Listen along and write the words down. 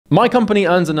My company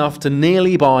earns enough to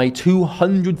nearly buy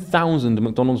 200,000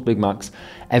 McDonald's Big Macs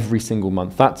every single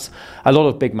month. That's a lot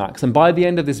of Big Macs. And by the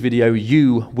end of this video,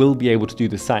 you will be able to do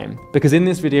the same. Because in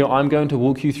this video, I'm going to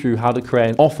walk you through how to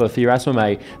create an offer for your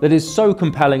SMMA that is so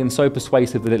compelling and so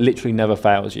persuasive that it literally never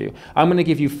fails you. I'm going to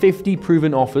give you 50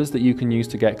 proven offers that you can use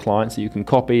to get clients that you can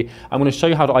copy. I'm going to show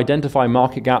you how to identify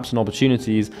market gaps and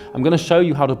opportunities. I'm going to show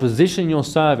you how to position your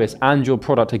service and your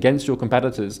product against your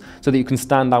competitors so that you can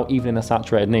stand out even in a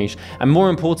saturated niche. And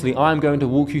more importantly, I'm going to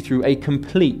walk you through a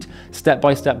complete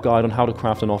step-by-step guide on how to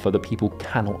craft an offer that people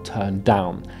cannot turn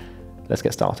down. Let's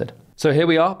get started. So here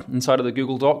we are inside of the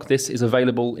Google Doc. This is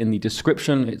available in the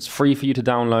description. It's free for you to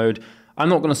download. I'm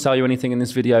not going to sell you anything in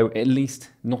this video, at least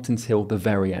not until the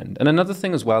very end. And another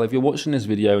thing as well, if you're watching this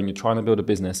video and you're trying to build a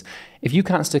business, if you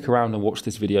can't stick around and watch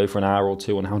this video for an hour or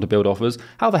two on how to build offers,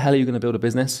 how the hell are you going to build a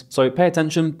business? So pay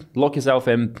attention, lock yourself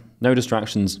in, no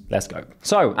distractions, let's go.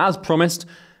 So as promised,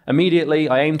 immediately,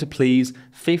 I aim to please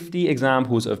 50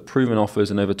 examples of proven offers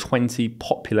in over 20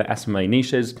 popular SMMA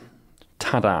niches.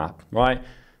 Ta-da, right?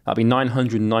 That'll be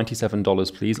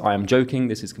 $997, please. I am joking,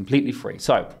 this is completely free.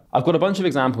 So I've got a bunch of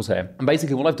examples here. And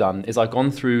basically what I've done is I've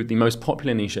gone through the most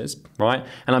popular niches, right?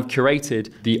 And I've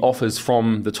curated the offers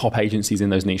from the top agencies in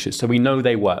those niches. So we know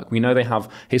they work. We know they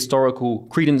have historical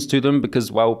credence to them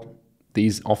because, well,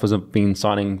 these offers have been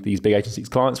signing these big agencies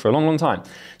clients for a long, long time.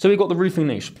 So we've got the roofing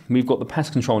niche, we've got the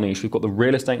pest control niche, we've got the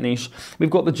real estate niche, we've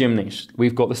got the gym niche,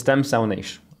 we've got the stem cell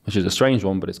niche, which is a strange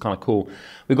one, but it's kind of cool.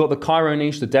 We've got the chiro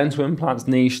niche, the dental implants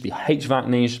niche, the HVAC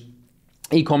niche,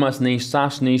 e-commerce niche,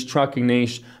 SaaS niche, trucking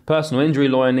niche, personal injury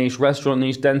lawyer niche, restaurant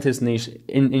niche, dentist niche,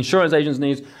 insurance agents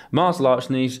niche, martial arts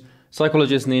niche,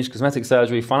 psychologist niche, cosmetic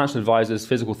surgery, financial advisors,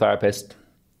 physical therapist.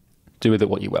 Do with it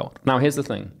what you will. Now here's the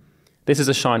thing. This is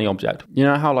a shiny object. You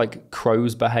know how like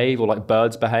crows behave or like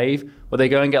birds behave? Where they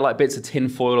go and get like bits of tin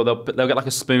foil or they'll get like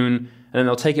a spoon and then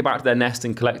they'll take it back to their nest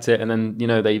and collect it and then, you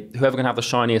know, whoever can have the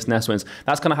shiniest nest wins.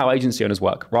 That's kind of how agency owners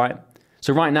work, right?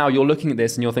 So right now you're looking at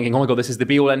this and you're thinking, oh my God, this is the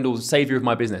be all end all savior of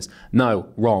my business. No,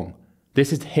 wrong.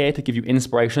 This is here to give you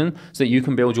inspiration so that you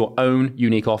can build your own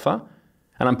unique offer.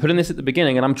 And I'm putting this at the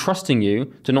beginning and I'm trusting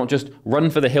you to not just run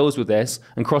for the hills with this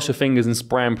and cross your fingers and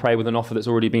spray and pray with an offer that's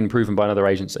already been proven by another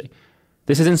agency.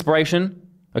 This is inspiration,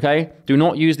 okay? Do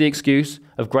not use the excuse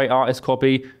of great artist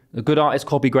copy. A good artist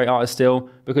copy, great artist still,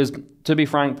 because to be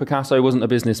frank, Picasso wasn't a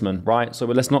businessman, right? So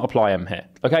let's not apply him here.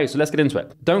 Okay, so let's get into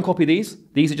it. Don't copy these.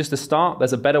 These are just a start.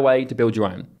 There's a better way to build your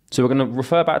own. So we're gonna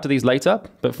refer back to these later,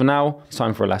 but for now, it's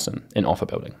time for a lesson in offer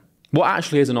building. What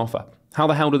actually is an offer? How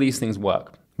the hell do these things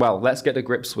work? Well, let's get to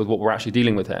grips with what we're actually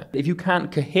dealing with here. If you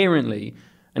can't coherently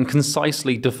and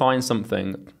concisely define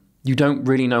something, you don't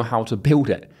really know how to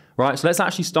build it. Right, so let's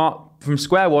actually start from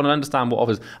square one and understand what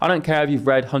offers. I don't care if you've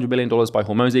read $100 Billion by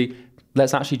Hormozi.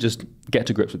 Let's actually just get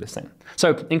to grips with this thing.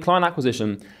 So in client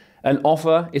acquisition, an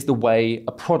offer is the way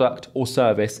a product or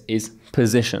service is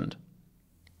positioned.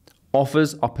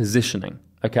 Offers are positioning,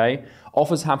 okay?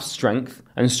 Offers have strength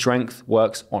and strength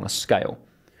works on a scale.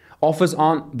 Offers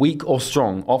aren't weak or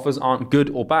strong. Offers aren't good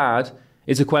or bad.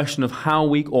 It's a question of how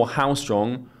weak or how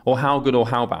strong or how good or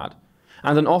how bad.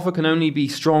 And an offer can only be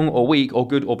strong or weak or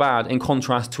good or bad in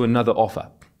contrast to another offer.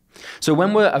 So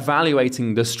when we're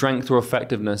evaluating the strength or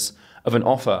effectiveness of an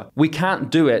offer, we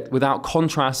can't do it without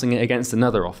contrasting it against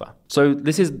another offer. So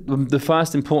this is the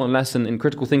first important lesson in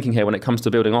critical thinking here when it comes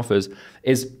to building offers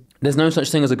is there's no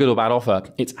such thing as a good or bad offer.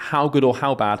 It's how good or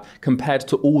how bad compared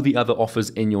to all the other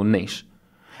offers in your niche.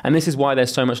 And this is why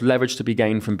there's so much leverage to be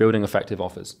gained from building effective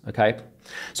offers, okay?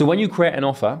 So when you create an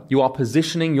offer, you are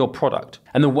positioning your product.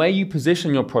 And the way you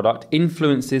position your product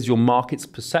influences your market's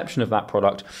perception of that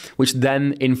product, which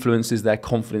then influences their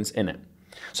confidence in it.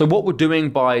 So what we're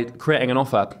doing by creating an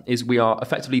offer is we are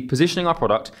effectively positioning our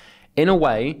product in a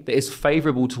way that is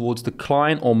favorable towards the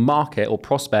client or market or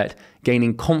prospect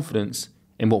gaining confidence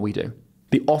in what we do.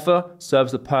 The offer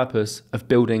serves the purpose of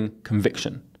building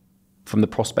conviction from the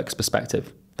prospect's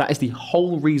perspective. That is the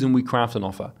whole reason we craft an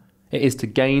offer. It is to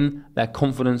gain their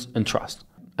confidence and trust.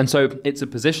 And so it's a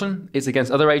position, it's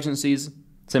against other agencies,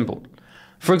 simple.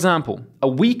 For example, a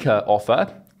weaker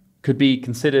offer could be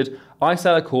considered, I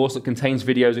sell a course that contains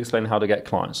videos explaining how to get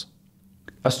clients.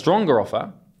 A stronger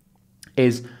offer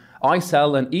is, I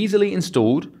sell an easily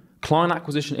installed client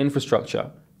acquisition infrastructure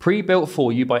pre-built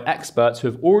for you by experts who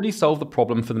have already solved the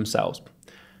problem for themselves.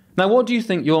 Now, what do you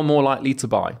think you're more likely to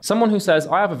buy? Someone who says,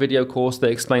 I have a video course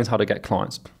that explains how to get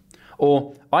clients.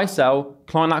 Or, I sell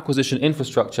client acquisition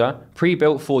infrastructure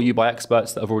pre-built for you by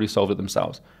experts that have already solved it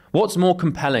themselves. What's more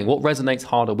compelling? What resonates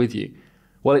harder with you?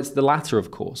 Well, it's the latter, of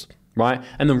course, right?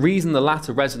 And the reason the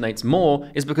latter resonates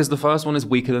more is because the first one is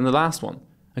weaker than the last one.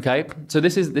 Okay, so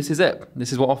this is it.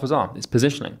 This is what offers are. It's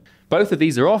positioning. Both of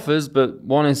these are offers, but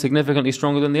one is significantly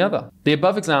stronger than the other. The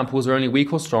above examples are only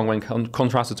weak or strong when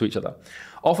contrasted to each other.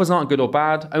 Offers aren't good or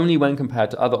bad, only when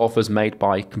compared to other offers made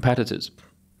by competitors.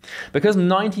 Because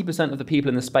 90% of the people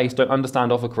in the space don't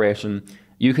understand offer creation,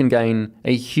 you can gain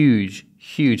a huge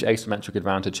asymmetric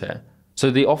advantage here. So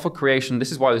the offer creation,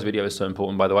 this is why this video is so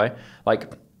important, by the way.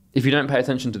 Like, if you don't pay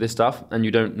attention to this stuff and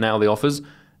you don't nail the offers,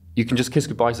 you can just kiss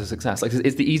goodbye to success. Like,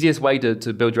 it's the easiest way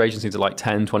to build your agency to like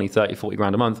 10, 20, 30, 40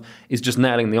 grand a month is just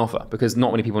nailing the offer, because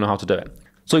not many people know how to do it.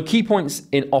 So key points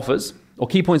in offers, or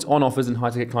key points on offers in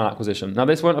high-ticket client acquisition. Now,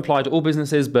 this won't apply to all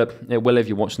businesses, but it will if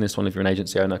you're watching this one, if you're an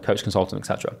agency owner, coach, consultant,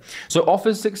 etc. So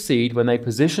offers succeed when they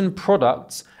position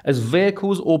products as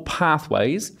vehicles or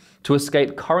pathways to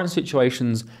escape current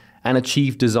situations and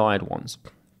achieve desired ones.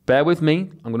 Bear with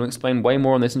me. I'm going to explain way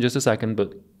more on this in just a second,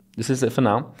 but this is it for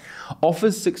now.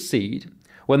 Offers succeed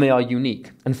when they are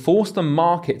unique and force the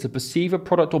market to perceive a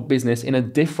product or business in a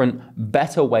different,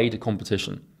 better way to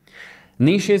competition.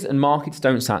 Niches and markets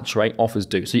don't saturate, offers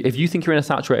do. So if you think you're in a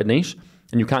saturated niche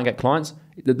and you can't get clients,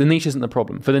 the niche isn't the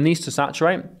problem. For the niche to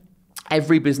saturate,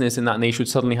 every business in that niche would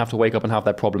suddenly have to wake up and have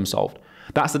their problem solved.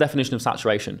 That's the definition of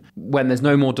saturation, when there's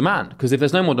no more demand. Because if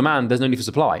there's no more demand, there's no need for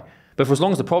supply. But for as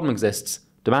long as the problem exists,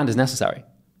 demand is necessary,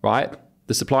 right?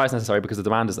 The supply is necessary because the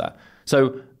demand is there.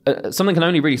 So something can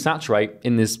only really saturate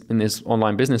in this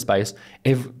online business space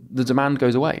if the demand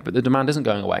goes away, but the demand isn't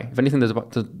going away. If anything,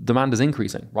 the demand is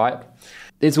increasing, right?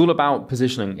 It's all about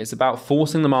positioning. It's about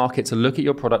forcing the market to look at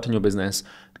your product and your business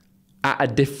at a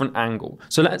different angle.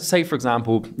 So let's say, for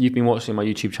example, you've been watching my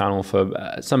YouTube channel for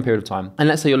some period of time, and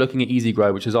let's say you're looking at Easy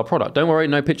Grow, which is our product. Don't worry,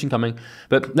 no pitching coming,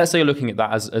 but let's say you're looking at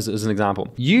that as an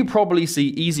example. You probably see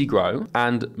Easy Grow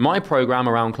and my program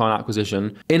around client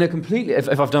acquisition in a completely,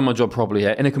 if I've done my job properly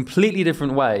here, in a completely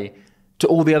different way to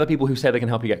all the other people who say they can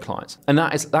help you get clients. And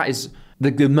that is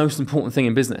the most important thing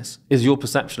in business, is your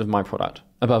perception of my product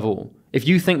above all. If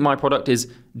you think my product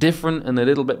is different and a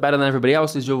little bit better than everybody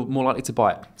else's, you're more likely to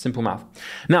buy it. Simple math.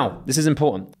 Now, this is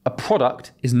important. A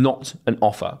product is not an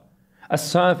offer. A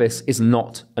service is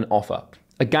not an offer.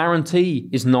 A guarantee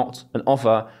is not an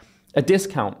offer. A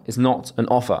discount is not an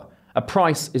offer. A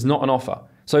price is not an offer.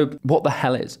 So what the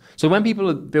hell is? So when people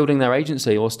are building their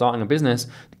agency or starting a business,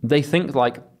 they think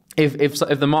like, if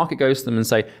the market goes to them and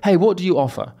say, hey, what do you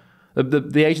offer?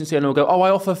 The agency owner will go, oh,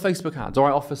 I offer Facebook ads,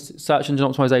 or I offer search engine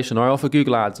optimization, or I offer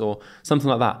Google ads, or something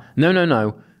like that.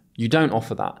 No, you don't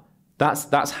offer that.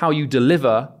 That's how you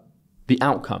deliver the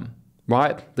outcome,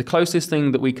 right? The closest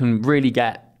thing that we can really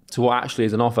get to what actually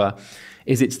is an offer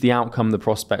is it's the outcome the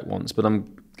prospect wants. But I'm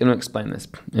going to explain this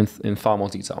in far more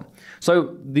detail.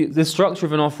 So the structure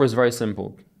of an offer is very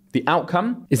simple. The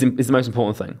outcome is the most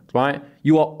important thing, right?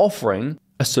 You are offering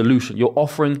a solution. You're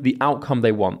offering the outcome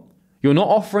they want. You're not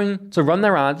offering to run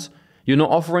their ads. You're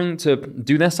not offering to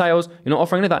do their sales. You're not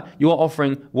offering any of that. You are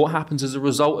offering what happens as a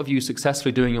result of you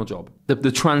successfully doing your job.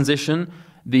 The transition,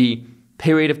 the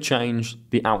period of change,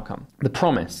 the outcome. The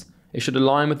promise. It should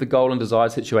align with the goal and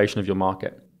desired situation of your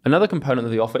market. Another component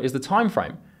of the offer is the time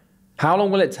frame. How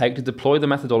long will it take to deploy the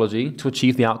methodology to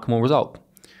achieve the outcome or result?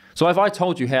 So if I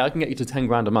told you, hey, I can get you to 10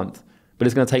 grand a month, but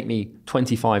it's going to take me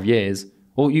 25 years,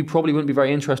 well, you probably wouldn't be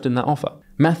very interested in that offer.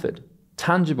 Method.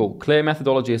 Tangible, clear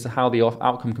methodology as to how the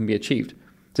outcome can be achieved.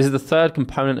 This is the third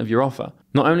component of your offer.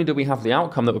 Not only do we have the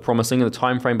outcome that we're promising and the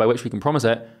time frame by which we can promise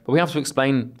it, but we have to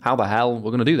explain how the hell we're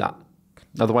going to do that.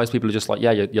 Otherwise, people are just like,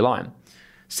 yeah, you're lying.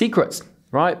 Secrets,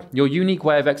 right? Your unique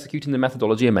way of executing the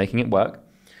methodology and making it work.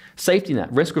 Safety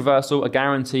net, risk reversal, a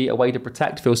guarantee, a way to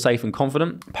protect, feel safe and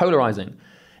confident. Polarizing,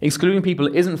 excluding people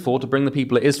it isn't for to bring the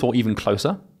people it is for even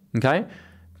closer. Okay?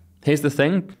 Here's the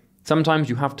thing. Sometimes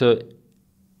you have to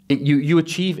You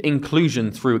achieve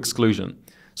inclusion through exclusion.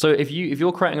 So if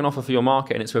you're creating an offer for your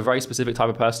market and it's for a very specific type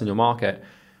of person in your market,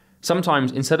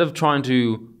 sometimes instead of trying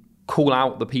to call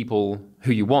out the people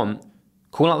who you want,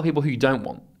 call out the people who you don't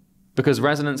want, because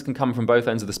resonance can come from both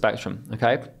ends of the spectrum,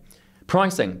 okay?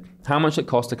 Pricing, how much it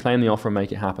costs to claim the offer and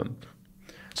make it happen.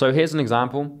 So here's an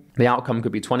example. The outcome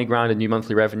could be 20 grand in new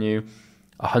monthly revenue,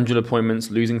 100 appointments,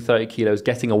 losing 30 kilos,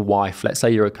 getting a wife. Let's say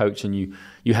you're a coach and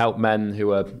you help men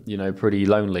who are, pretty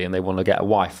lonely and they want to get a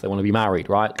wife. They want to be married,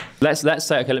 right? Let's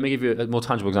say, okay, let me give you a more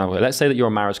tangible example. Let's say that you're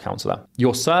a marriage counselor.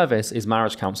 Your service is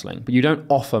marriage counseling, but you don't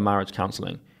offer marriage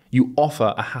counseling. You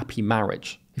offer a happy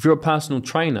marriage. If you're a personal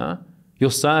trainer,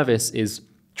 your service is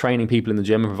training people in the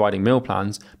gym and providing meal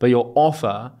plans, but your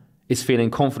offer is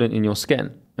feeling confident in your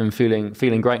skin and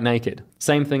feeling great naked.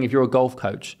 Same thing if you're a golf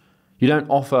coach. You don't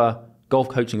offer golf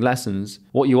coaching lessons.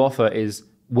 What you offer is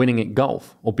winning at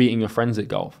golf or beating your friends at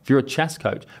golf. If you're a chess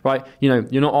coach, right? You know,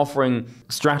 you're not offering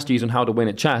strategies on how to win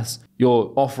at chess.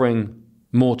 You're offering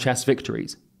more chess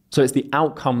victories. So it's the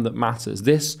outcome that matters.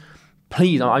 This,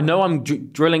 please, I know I'm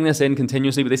drilling this in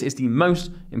continuously, but this is the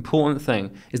most important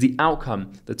thing, is the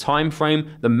outcome, the time frame,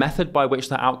 the method by which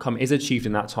that outcome is achieved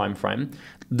in that time frame,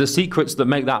 the secrets that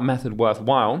make that method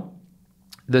worthwhile,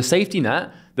 the safety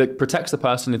net that protects the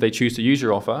person if they choose to use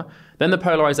your offer, then the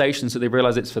polarization so they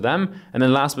realize it's for them, and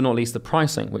then last but not least, the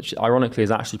pricing, which ironically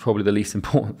is actually probably the least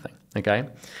important thing, okay?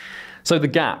 So the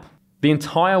gap. The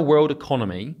entire world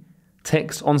economy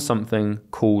ticks on something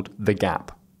called the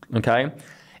gap, okay?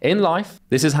 In life,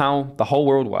 this is how the whole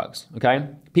world works, okay?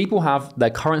 People have their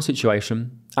current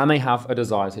situation and they have a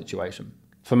desired situation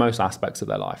for most aspects of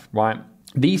their life, right?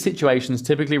 These situations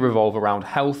typically revolve around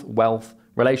health, wealth,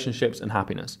 relationships, and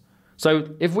happiness. So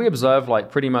if we observe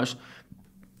like pretty much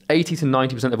 80 to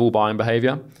 90% of all buying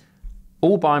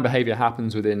behavior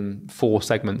happens within 4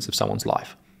 segments of someone's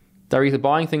life. They're either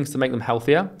buying things to make them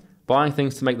healthier, buying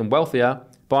things to make them wealthier,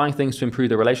 buying things to improve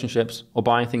their relationships, or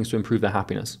buying things to improve their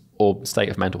happiness or state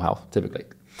of mental health, typically.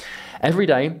 Every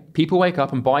day, people wake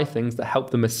up and buy things that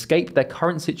help them escape their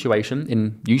current situation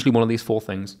in usually one of these 4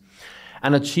 things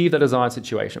and achieve their desired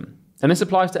situation. And this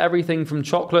applies to everything from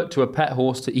chocolate to a pet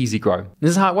horse to easy grow.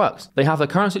 This is how it works. They have their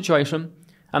current situation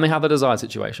and they have their desired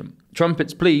situation.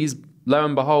 Trumpets, please, lo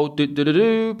and behold,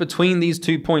 between these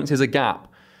 2 points is a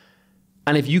gap.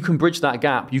 And if you can bridge that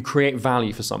gap, you create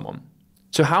value for someone.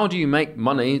 So how do you make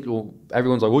money? Well,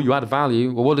 everyone's like, well, you add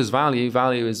value. Well, what is value?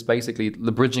 Value is basically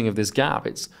the bridging of this gap.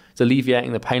 It's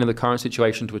alleviating the pain of the current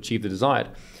situation to achieve the desired.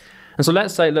 And so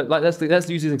let's say, look, like let's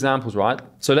use these examples, right?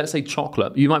 So let's say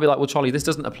chocolate. You might be like, well, Charlie, this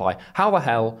doesn't apply. How the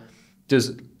hell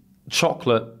does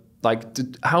chocolate, like,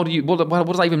 what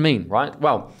does that even mean, right?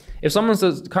 Well, if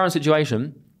someone's current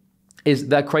situation is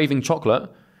they're craving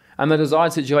chocolate and the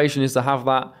desired situation is to have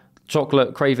that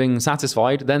chocolate craving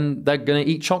satisfied, then they're going to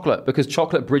eat chocolate because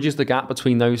chocolate bridges the gap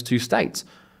between those 2 states,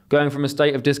 going from a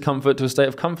state of discomfort to a state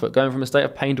of comfort, going from a state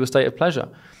of pain to a state of pleasure.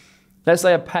 Let's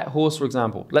say a pet horse, for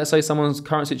example. Let's say someone's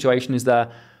current situation is they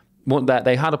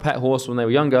had a pet horse when they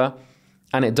were younger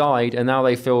and it died and now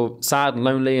they feel sad and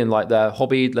lonely and like their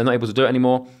hobby, they're not able to do it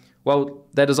anymore. Well,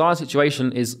 their desired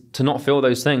situation is to not feel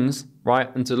those things,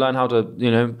 right? And to learn how to, you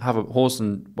know, have a horse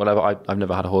and whatever. I've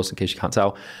never had a horse in case you can't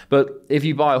tell. But if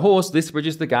you buy a horse, this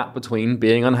bridges the gap between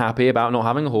being unhappy about not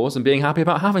having a horse and being happy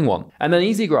about having one. And then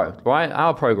Easy Grow, right?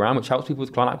 Our program, which helps people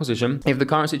with client acquisition. If the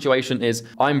current situation is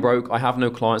I'm broke, I have no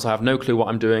clients, I have no clue what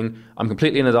I'm doing, I'm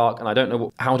completely in the dark and I don't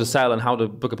know how to sell and how to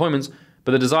book appointments,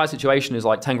 but the desired situation is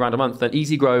like 10 grand a month, then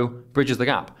Easy Grow bridges the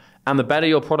gap. And the better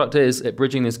your product is at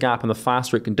bridging this gap and the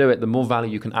faster it can do it, the more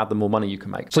value you can add, the more money you can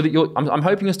make. So that I'm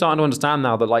hoping you're starting to understand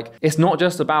now that like, it's not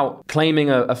just about claiming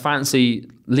a fancy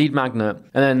lead magnet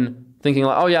and then thinking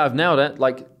like, oh yeah, I've nailed it.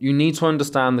 Like you need to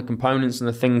understand the components and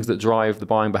the things that drive the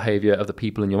buying behavior of the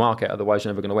people in your market. Otherwise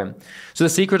you're never going to win. So the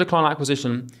secret to client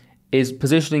acquisition is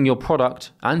positioning your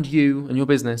product and you and your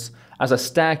business as a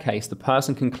staircase the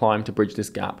person can climb to bridge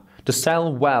this gap. To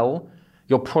sell well,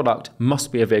 your product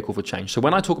must be a vehicle for change. So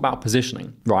when I talk about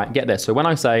positioning, right, get this. So when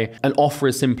I say an offer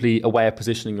is simply a way of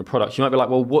positioning your product, you might be like,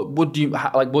 well, what do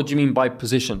you mean by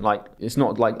position? Like, it's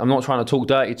not like, I'm not trying to talk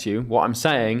dirty to you. What I'm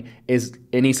saying is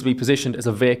it needs to be positioned as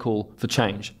a vehicle for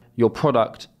change. Your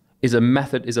product is a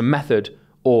method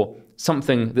or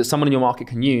something that someone in your market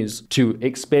can use to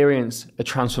experience a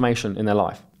transformation in their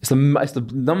life. It's the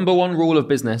number one rule of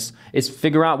business is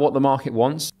figure out what the market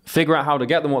wants, figure out how to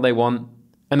get them what they want,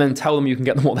 and then tell them you can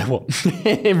get them what they want.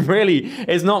 It really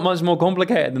is not much more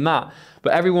complicated than that.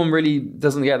 But everyone really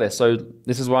doesn't get this. So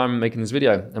this is why I'm making this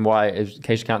video and why, in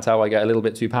case you can't tell, I get a little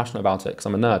bit too passionate about it because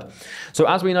I'm a nerd. So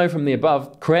as we know from the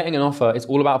above, creating an offer is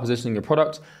all about positioning your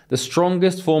product. The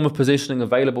strongest form of positioning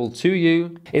available to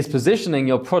you is positioning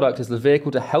your product as the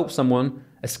vehicle to help someone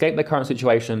escape their current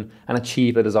situation and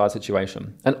achieve their desired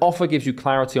situation. An offer gives you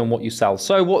clarity on what you sell.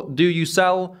 So what do you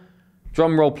sell?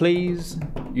 Drum roll, please.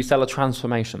 You sell a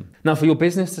transformation. Now, for your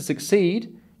business to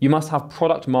succeed, you must have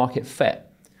product market fit.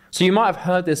 So you might have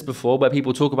heard this before where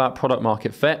people talk about product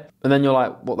market fit, and then you're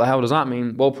like, what the hell does that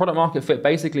mean? Well, product market fit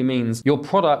basically means your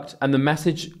product and the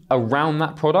message around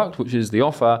that product, which is the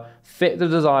offer, fit the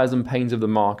desires and pains of the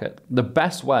market. The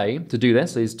best way to do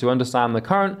this is to understand the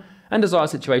current and desired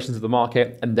situations of the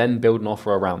market and then build an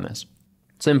offer around this.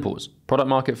 Simples. Product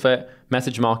market fit,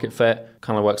 message market fit,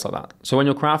 kind of works like that. So when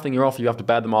you're crafting your offer, you have to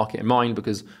bear the market in mind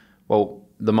because, well,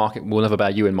 the market will never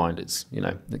bear you in mind. It's, you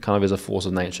know, it kind of is a force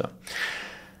of nature.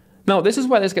 Now, this is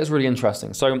where this gets really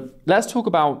interesting. So let's talk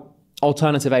about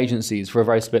alternative agencies for a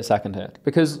very split second here,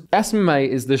 because SMMA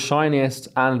is the shiniest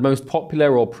and most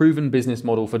popular or proven business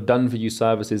model for done-for-you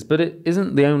services, but it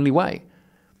isn't the only way.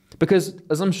 Because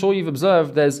as I'm sure you've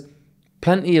observed, there's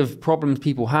plenty of problems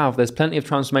people have, there's plenty of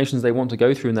transformations they want to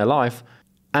go through in their life,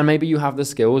 and maybe you have the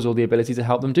skills or the ability to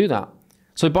help them do that.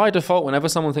 So by default, whenever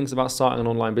someone thinks about starting an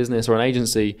online business or an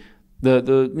agency, the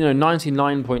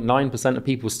 99.9% of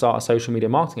people start a social media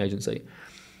marketing agency.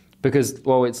 Because,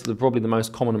 well, it's probably the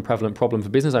most common and prevalent problem for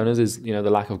business owners is, the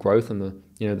lack of growth and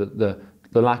the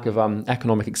lack of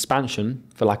economic expansion,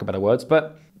 for lack of better words.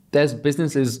 But there's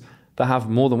businesses that have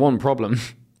more than one problem,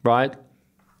 right?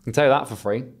 I can tell you that for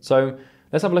free. So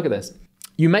let's have a look at this.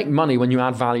 You make money when you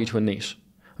add value to a niche.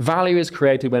 Value is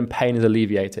created when pain is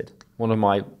alleviated. One of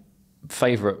my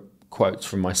favorite quotes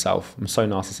from myself. I'm so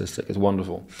narcissistic, it's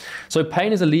wonderful. So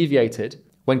pain is alleviated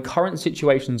when current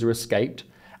situations are escaped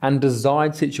and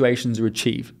desired situations are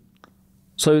achieved.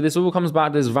 So this all comes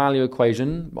back to this value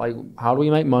equation. Like, how do we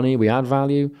make money? We add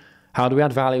value. How do we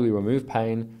add value? We remove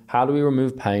pain. How do we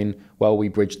remove pain? Well, we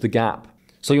bridge the gap.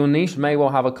 So your niche may well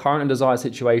have a current and desired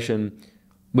situation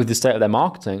with the state of their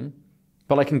marketing,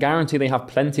 but I can guarantee they have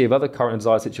plenty of other current and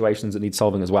desired situations that need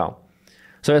solving as well.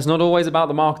 So it's not always about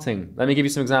the marketing. Let me give you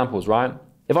some examples, right?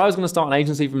 If I was going to start an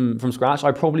agency from scratch,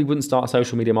 I probably wouldn't start a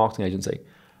social media marketing agency.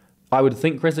 I would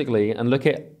think critically and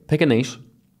pick a niche,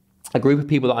 a group of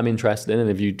people that I'm interested in. And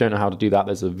if you don't know how to do that,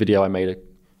 there's a video I made a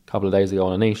couple of days ago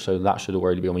on a niche, so that should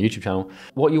already be on my YouTube channel.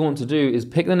 What you want to do is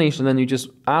pick the niche and then you just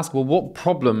ask, well, what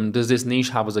problem does this niche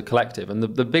have as a collective? And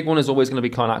the big one is always going to be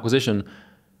client acquisition,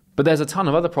 but there's a ton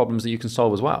of other problems that you can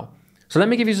solve as well. So let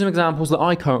me give you some examples that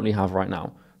I currently have right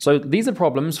now. So these are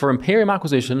problems for Imperium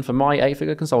acquisition for my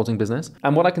 8-figure consulting business.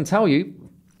 And what I can tell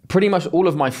you, pretty much all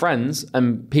of my friends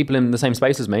and people in the same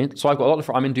space as me. So I've got a lot of,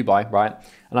 I'm in Dubai, right?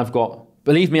 And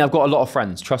believe me, I've got a lot of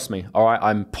friends, trust me, all right?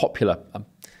 I'm popular.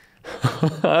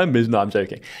 No, I'm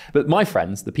joking. But my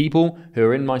friends, the people who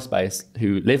are in my space,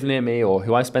 who live near me or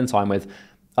who I spend time with,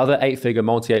 other 8-figure,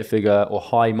 multi-8-figure or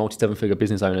high multi-7-figure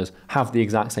business owners have the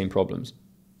exact same problems.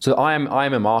 So I'm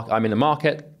in a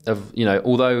market of,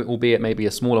 although albeit maybe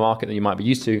a smaller market than you might be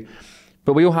used to,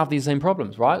 but we all have these same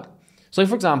problems, right? So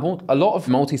for example, a lot of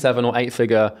multi-7 or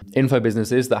 8-figure info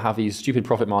businesses that have these stupid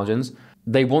profit margins,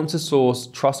 they want to source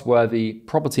trustworthy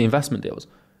property investment deals.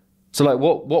 So like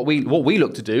what we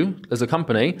look to do as a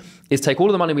company is take all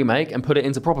of the money we make and put it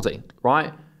into property,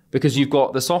 right? Because you've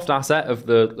got the soft asset of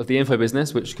the info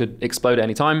business, which could explode at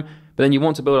any time, but then you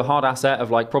want to build a hard asset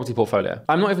of like property portfolio.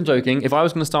 I'm not even joking. If I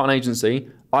was going to start an agency,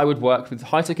 I would work with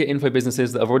high-ticket info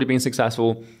businesses that have already been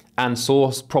successful and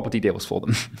source property deals for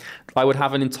them. I would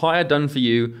have an entire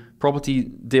done-for-you property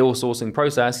deal sourcing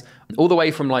process, all the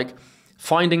way from like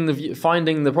finding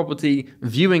the property,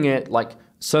 viewing it, like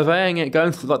surveying it,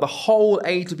 going through like the whole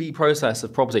A to B process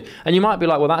of property. And you might be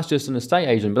like, well, that's just an estate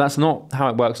agent, but that's not how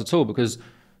it works at all, because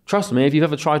trust me, if you've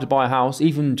ever tried to buy a house,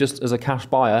 even just as a cash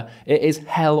buyer, it is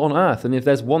hell on earth. And if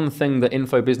there's one thing that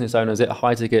info business owners at a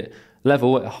high ticket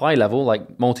level, at a high level,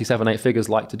 like multi-7, 8 figures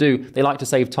like to do, they like to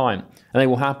save time. And they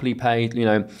will happily pay,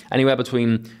 anywhere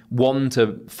between 1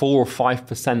 to 4 or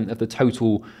 5% of the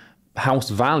total house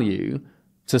value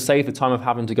to save the time of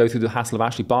having to go through the hassle of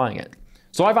actually buying it.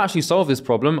 So I've actually solved this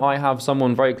problem. I have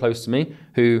someone very close to me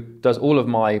who does all of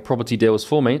my property deals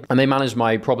for me, and they manage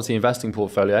my property investing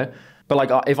portfolio. But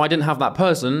like, if I didn't have that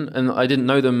person and I didn't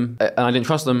know them and I didn't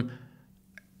trust them,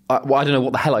 I don't know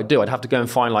what the hell I'd do. I'd have to go and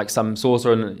find like some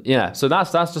sourcer and So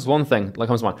that's just one thing that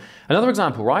comes to mind. Another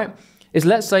example, right, is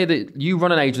let's say that you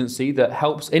run an agency that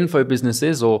helps info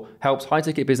businesses or helps high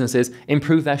ticket businesses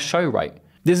improve their show rate.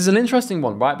 This is an interesting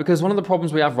one, right? Because one of the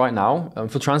problems we have right now,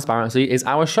 for transparency, is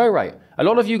our show rate. A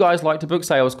lot of you guys like to book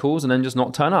sales calls and then just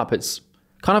not turn up. It's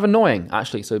kind of annoying,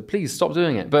 actually, so please stop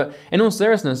doing it. But in all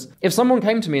seriousness, if someone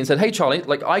came to me and said, hey, Charlie,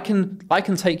 like I can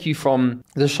take you from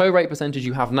the show rate percentage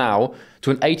you have now to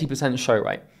an 80% show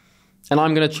rate, and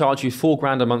I'm going to charge you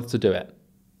 $4,000 a month to do it,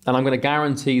 and I'm going to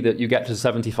guarantee that you get to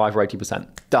 75 or 80%.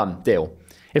 Done, deal.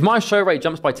 If my show rate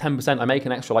jumps by 10%, I make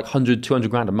an extra like 100,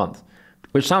 200 grand a month.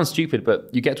 Which sounds stupid, but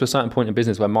you get to a certain point in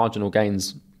business where marginal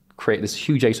gains create this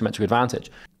huge asymmetric advantage.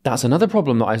 That's another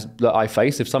problem that I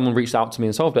face if someone reached out to me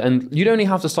and solved it. And you'd only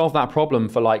have to solve that problem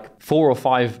for like 4 or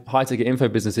 5 high-ticket info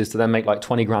businesses to then make like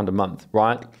 20 grand a month,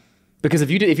 right? Because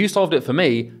if you solved it for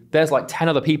me, there's like 10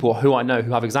 other people who I know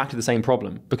who have exactly the same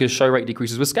problem because show rate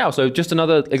decreases with scale. So just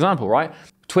another example, right?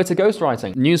 Twitter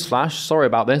ghostwriting. Newsflash, sorry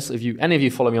about this. If any of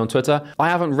you follow me on Twitter, I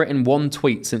haven't written one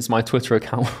tweet since my Twitter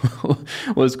account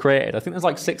was created. I think there's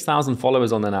like 6,000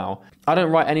 followers on there now. I don't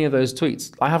write any of those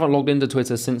tweets. I haven't logged into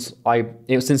Twitter since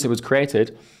it was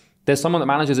created. There's someone that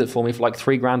manages it for me for like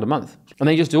 $3,000 a month. And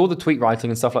they just do all the tweet writing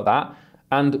and stuff like that.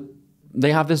 And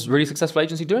they have this really successful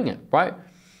agency doing it, right?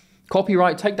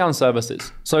 Copyright takedown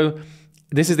services. So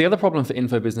this is the other problem for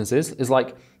info businesses, is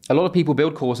like a lot of people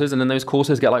build courses and then those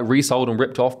courses get like resold and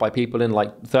ripped off by people in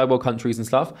like third world countries and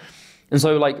stuff. And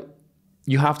so like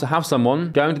you have to have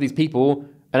someone going to these people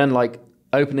and then like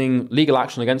opening legal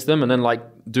action against them and then like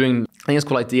doing, I think it's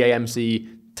called like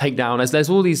DAMC takedown. There's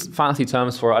all these fancy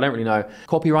terms for it. I don't really know.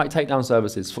 Copyright takedown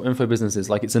services for info businesses.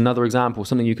 Like it's another example,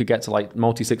 something you could get to like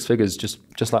multi six figures just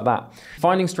like that.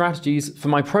 Finding strategies for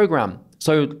my program.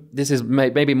 So this is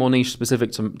maybe more niche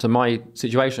specific to my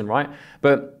situation, right?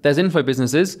 But there's info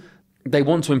businesses, they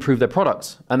want to improve their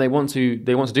products and they want to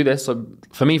do this. So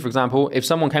for me, for example, if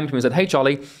someone came to me and said, hey,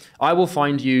 Charlie, I will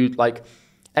find you like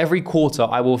every quarter,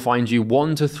 I will find you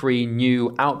 1 to 3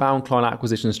 new outbound client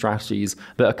acquisition strategies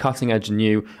that are cutting edge and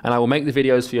new, and I will make the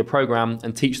videos for your program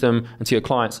and teach them and to your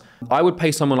clients. I would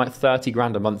pay someone like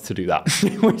 $30,000 a month to do that.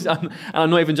 And I'm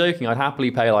not even joking. I'd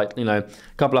happily pay like, a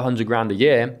couple of $100,000 a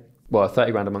year. Well,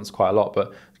 $30,000 a month is quite a lot,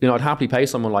 but I'd happily pay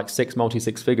someone like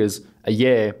multi-six figures a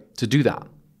year to do that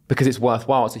because it's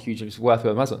worthwhile. It's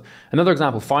worthwhile investment. Another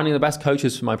example, finding the best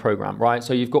coaches for my program, right?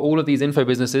 So you've got all of these info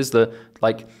businesses that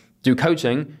like do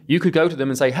coaching. You could go to them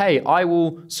and say, hey, I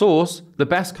will source the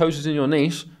best coaches in your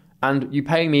niche and you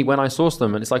pay me when I source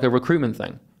them. And it's like a recruitment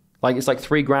thing. Like it's like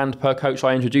 $3,000 per coach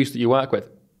I introduce that you work with.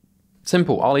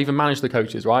 Simple. I'll even manage the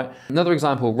coaches, right? Another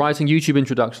example, writing YouTube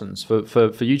introductions for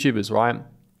YouTubers, right?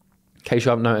 In case you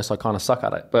haven't noticed, I kind of suck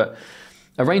at it. But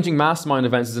arranging mastermind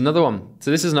events is another one.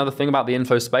 So this is another thing about the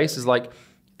info space is like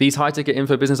these high ticket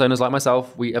info business owners like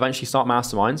myself, we eventually start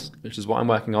masterminds, which is what I'm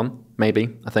working on,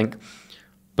 maybe, I think.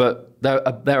 But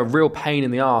they're a real pain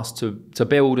in the ass to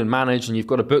build and manage, and you've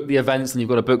got to book the events and you've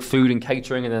got to book food and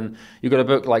catering, and then you've got to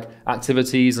book like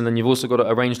activities, and then you've also got to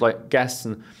arrange like guests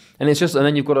and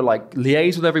then you've got to like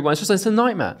liaise with everyone. It's a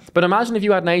nightmare. But imagine if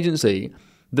you had an agency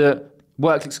that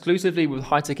worked exclusively with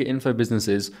high ticket info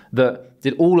businesses that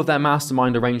did all of their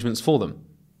mastermind arrangements for them.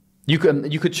 You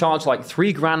could charge like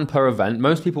 $3,000 per event.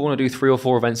 Most people want to do 3 or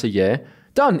 4 events a year.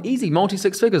 Done, easy,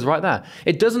 multi-six figures right there.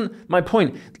 My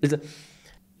point is that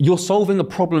you're solving a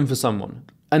problem for someone.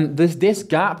 And this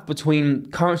gap between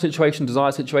current situation,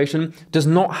 desired situation does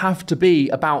not have to be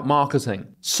about marketing.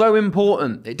 So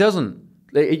important, it doesn't.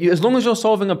 As long as you're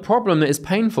solving a problem that is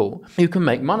painful, you can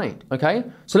make money, okay?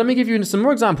 So let me give you some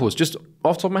more examples, just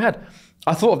off the top of my head.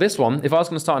 I thought of this one. If I was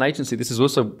going to start an agency, this is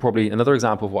also probably another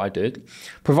example of what I did.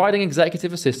 Providing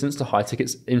executive assistance to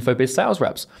high-ticket info biz sales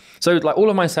reps. So like all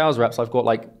of my sales reps, I've got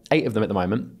like 8 of them at the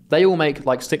moment. They all make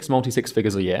like multi-six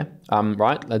figures a year,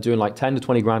 right? They're doing like 10 to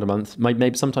 20 grand a month,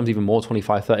 maybe sometimes even more,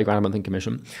 25, 30 grand a month in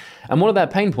commission. And one of their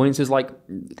pain points is like,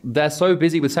 they're so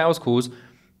busy with sales calls,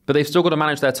 but they've still got to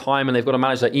manage their time and they've got to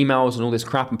manage their emails and all this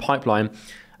crap and pipeline.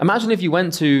 Imagine if you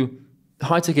went to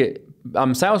high-ticket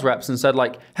sales reps and said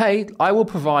like, hey, I will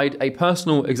provide a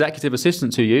personal executive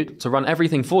assistant to you to run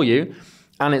everything for you.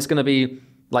 And it's going to be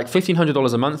like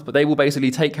 $1,500 a month, but they will basically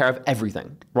take care of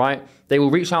everything, right? They will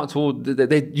reach out to all, do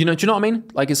you know what I mean?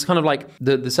 Like it's kind of like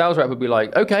the sales rep would be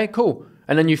like, okay, cool.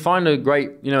 And then you find a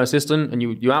great, assistant and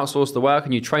you outsource the work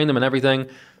and you train them and everything.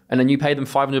 And then you pay them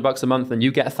 $500 a month and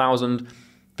you get $1,000.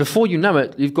 Before you know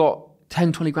it, you've got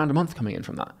 10, 20 grand a month coming in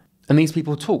from that. And these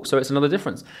people talk, so it's another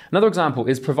difference. Another example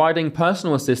is providing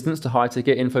personal assistance to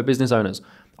high-ticket info business owners.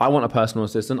 I want a personal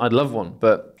assistant. I'd love one,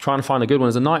 but trying to find a good one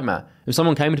is a nightmare. If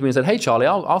someone came to me and said, hey, Charlie,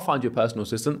 I'll find you a personal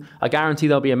assistant. I guarantee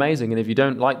they'll be amazing. And if you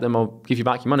don't like them, I'll give you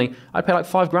back your money. I'd pay like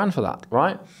 $5,000 for that,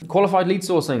 right? Qualified lead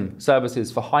sourcing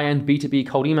services for high-end B2B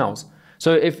cold emails.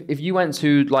 So if you went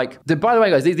to like, by the way,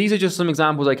 guys, these are just some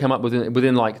examples I came up with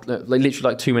within like literally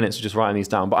like 2 minutes of just writing these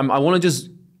down. But I want to just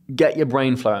get your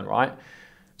brain flowing, right?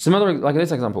 Some other, like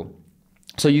this example.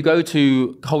 So you go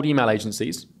to cold email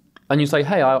agencies and you say,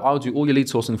 hey, I'll do all your lead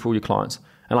sourcing for all your clients.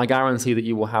 And I guarantee that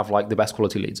you will have like the best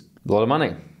quality leads. A lot of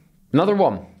money. Another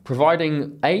one,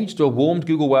 providing aged or warmed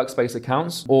Google Workspace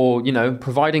accounts or,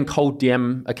 providing cold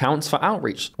DM accounts for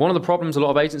outreach. One of the problems a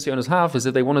lot of agency owners have is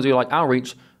that they want to do like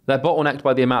outreach. They're bottlenecked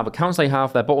by the amount of accounts they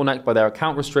have. They're bottlenecked by their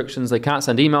account restrictions. They can't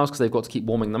send emails because they've got to keep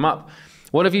warming them up.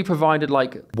 What if you provided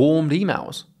like warmed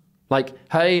emails? Like,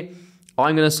 hey,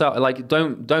 I'm going to sell, like,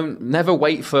 don't never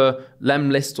wait for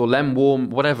Lemlist or Lemwarm,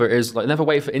 whatever it is. Like, never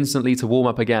wait for instantly to warm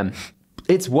up again.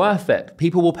 It's worth it.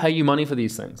 People will pay you money for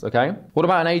these things, okay? What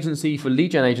about an agency for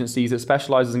lead gen agencies that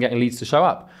specializes in getting leads to show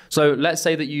up? So let's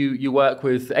say that you work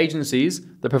with agencies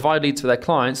that provide leads for their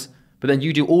clients, but then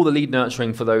you do all the lead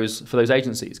nurturing for those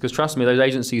agencies. Because trust me, those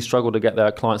agencies struggle to get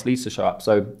their clients' leads to show up.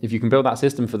 So if you can build that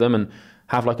system for them and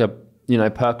have like a,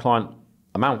 per client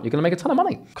amount, you're going to make a ton of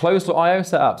money. Close.io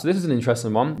setup. So this is an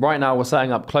interesting one. Right now we're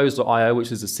setting up Close.io,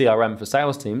 which is a CRM for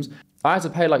sales teams. I had to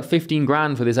pay like 15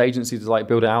 grand for this agency to like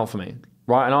build it out for me.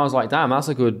 Right. And I was like, damn, that's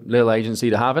a good little agency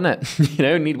to have, isn't it? You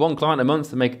know, need one client a month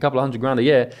to make a couple of $100 grand a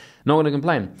year. Not going to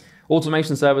complain.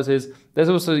 Automation services. There's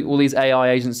also all these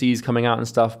AI agencies coming out and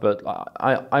stuff, but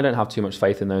I don't have too much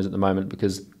faith in those at the moment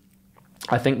because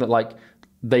I think that like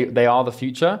they are the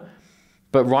future.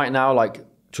 But right now, like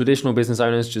traditional business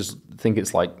owners just think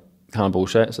it's like kind of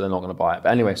bullshit, so they're not going to buy it.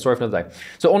 But anyway, story for another day.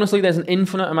 So honestly, there's an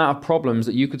infinite amount of problems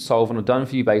that you could solve on a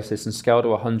done-for-you basis and scale to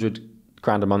 100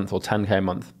 grand a month or 10K a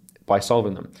month by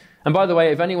solving them. And by the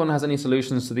way, if anyone has any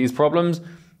solutions to these problems,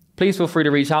 please feel free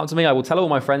to reach out to me. I will tell all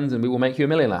my friends and we will make you a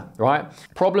millionaire, right?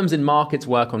 Problems in markets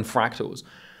work on fractals.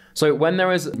 So when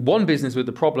there is one business with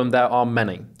the problem, there are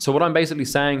many. So what I'm basically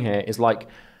saying here is like,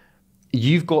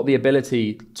 you've got the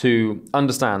ability to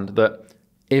understand that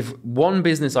if one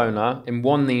business owner in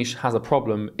one niche has a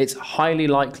problem, it's highly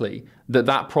likely that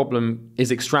that problem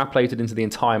is extrapolated into the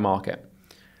entire market.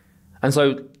 And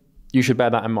so you should bear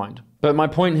that in mind. But my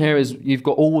point here is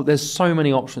there's so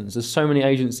many options, there's so many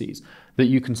agencies that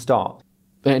you can start.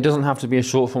 And it doesn't have to be a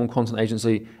short form content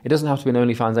agency. It doesn't have to be an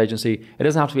OnlyFans agency. It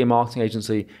doesn't have to be a marketing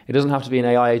agency. It doesn't have to be an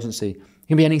AI agency. It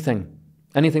can be anything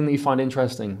that you find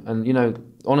interesting. And you know,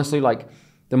 honestly, like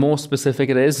the more specific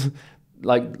it is,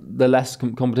 like the less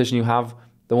competition you have,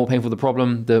 the more painful the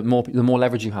problem, the more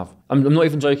leverage you have. I'm not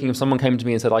even joking. If someone came to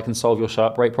me and said, I can solve your show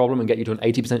up rate problem and get you to an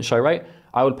 80% show rate,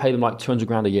 I would pay them like 200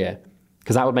 grand a year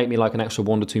because that would make me like an extra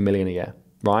 1 to 2 million a year,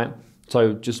 right?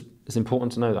 So just, it's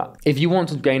important to know that. If you want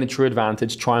to gain a true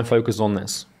advantage, try and focus on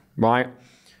this, right?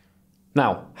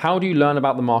 Now, how do you learn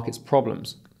about the market's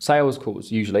problems? Sales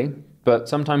calls usually, but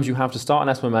sometimes you have to start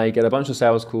an SMMA, get a bunch of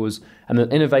sales calls, and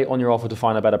then innovate on your offer to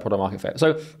find a better product market fit.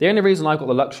 So the only reason I've got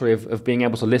the luxury of being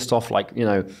able to list off like, you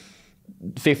know,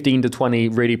 15 to 20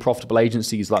 really profitable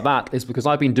agencies like that is because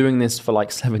I've been doing this for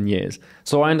like 7 years.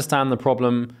 So I understand the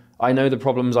problem. I know the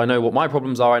problems. I know what my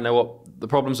problems are. I know what the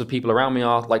problems of people around me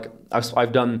are. Like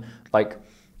I've done like,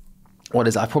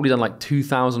 I've probably done like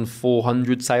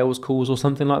 2,400 sales calls or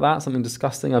something like that, something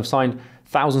disgusting. I've signed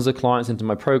thousands of clients into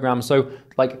my program. So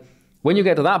like when you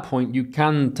get to that point, you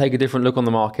can take a different look on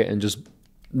the market and just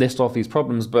list off these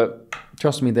problems, but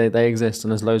trust me, they exist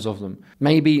and there's loads of them.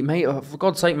 Maybe, for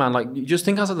God's sake, man, like you just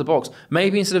think outside the box.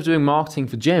 Maybe instead of doing marketing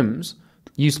for gyms,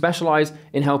 you specialize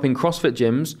in helping CrossFit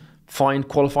gyms find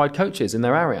qualified coaches in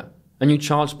their area and you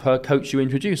charge per coach you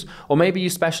introduce. Or maybe you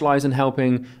specialize in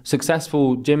helping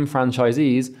successful gym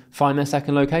franchisees find their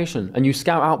second location and you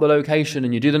scout out the location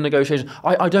and you do the negotiation.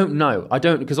 I don't know.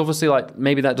 Because obviously like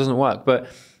maybe that doesn't work, but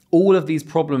all of these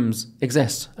problems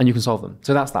exist and you can solve them.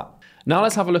 So that's that. Now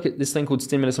let's have a look at this thing called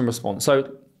stimulus and response.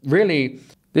 So really,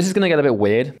 this is going to get a bit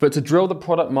weird, but to drill the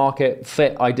product market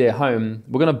fit idea home,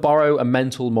 we're going to borrow a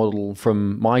mental model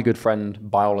from my good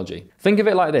friend biology. Think of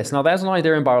it like this. Now there's an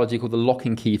idea in biology called the lock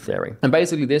and key theory. And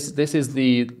basically this is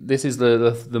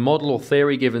the model or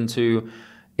theory given to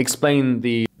explain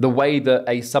the way that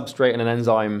a substrate and an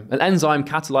enzyme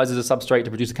catalyzes a substrate to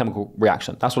produce a chemical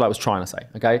reaction. That's what I was trying to say,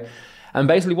 okay? And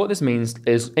basically what this means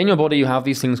is in your body, you have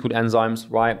these things called enzymes,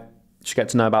 right? You should get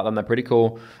to know about them. They're pretty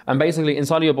cool. And basically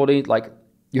inside of your body, like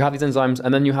you have these enzymes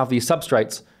and then you have these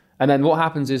substrates. And then what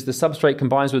happens is the substrate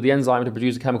combines with the enzyme to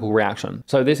produce a chemical reaction.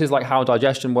 So this is like how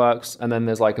digestion works. And then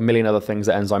there's like a million other things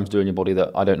that enzymes do in your body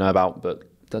that I don't know about, but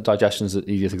digestion is the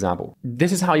easiest example.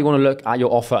 This is how you want to look at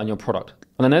your offer and your product.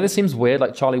 And I know this seems weird,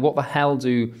 like Charlie, what the hell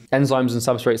do enzymes and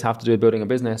substrates have to do with building a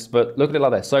business? But look at it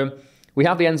like this. So we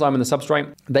have the enzyme and the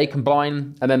substrate, they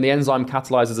combine, and then the enzyme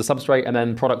catalyzes the substrate, and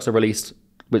then products are released,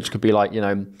 which could be like, you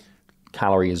know,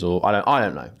 calories or I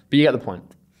don't know, but you get the point.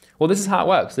 Well, this is how it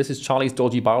works. This is Charlie's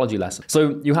dodgy biology lesson.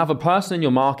 So you have a person in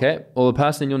your market or the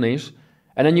person in your niche,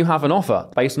 and then you have an offer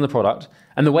based on the product.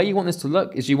 And the way you want this to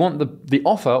look is you want the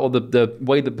offer or the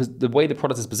way the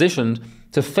product is positioned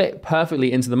to fit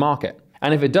perfectly into the market.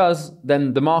 And if it does,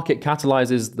 then the market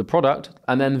catalyzes the product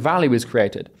and then value is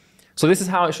created. So this is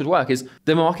how it should work, is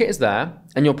the market is there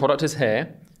and your product is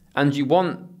here and you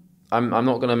want, I'm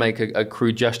not going to make a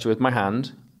crude gesture with my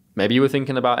hand. Maybe you were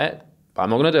thinking about it, but I'm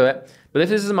not going to do it. But if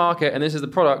this is the market and this is the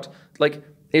product, like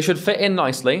it should fit in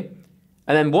nicely.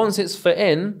 And then once it's fit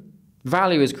in,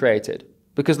 value is created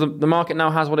because the market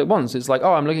now has what it wants. It's like,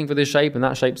 oh, I'm looking for this shape and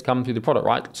that shape's come through the product,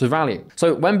 right? So value.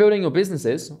 So when building your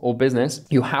businesses or business,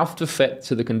 you have to fit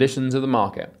to the conditions of the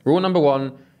market. Rule number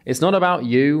one, it's not about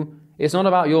you. It's not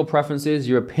about your preferences,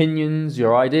 your opinions,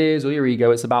 your ideas, or your ego.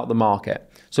 It's about the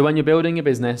market. So when you're building a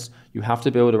business, you have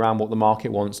to build around what the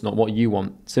market wants, not what you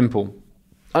want. Simple.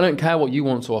 I don't care what you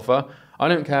want to offer. I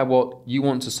don't care what you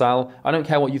want to sell. I don't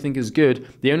care what you think is good.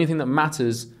 The only thing that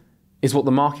matters is what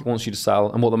the market wants you to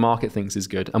sell and what the market thinks is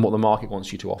good and what the market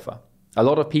wants you to offer. A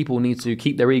lot of people need to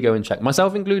keep their ego in check,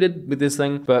 myself included with this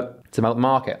thing, but it's about the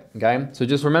market, okay? So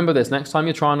just remember this, next time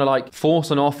you're trying to like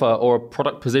force an offer or a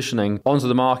product positioning onto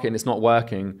the market and it's not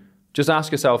working, just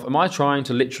ask yourself, am I trying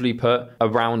to literally put a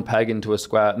round peg into a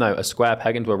square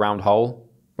peg into a round hole,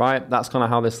 right? That's kind of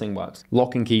how this thing works.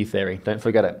 Lock and key theory, don't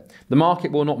forget it. The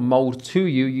market will not mold to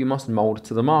you, you must mold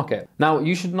to the market. Now,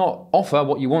 you should not offer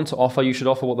what you want to offer, you should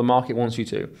offer what the market wants you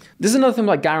to. This is another thing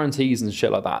like guarantees and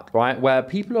shit like that, right? Where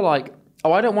people are like,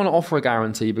 oh, I don't want to offer a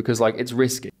guarantee because like it's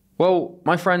risky. Well,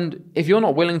 my friend, if you're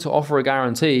not willing to offer a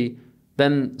guarantee,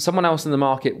 then someone else in the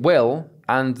market will,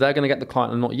 and they're going to get the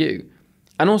client and not you.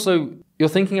 And also, you're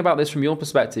thinking about this from your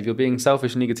perspective. You're being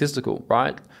selfish and egotistical,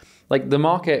 right? Like the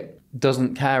market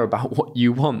doesn't care about what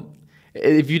you want.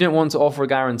 If you don't want to offer a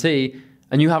guarantee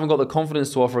and you haven't got the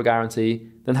confidence to offer a guarantee,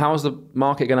 then how is the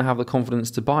market going to have the confidence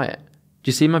to buy it? Do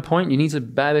you see my point? You need to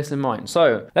bear this in mind.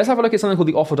 So let's have a look at something called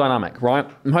the offer dynamic, right?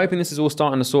 I'm hoping this is all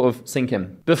starting to sort of sink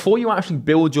in. Before you actually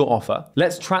build your offer,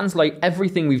 let's translate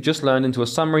everything we've just learned into a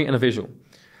summary and a visual.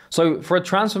 So for a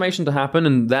transformation to happen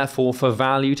and therefore for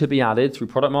value to be added through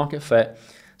product market fit,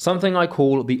 something I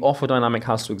call the offer dynamic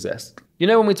has to exist. You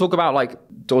know when we talk about like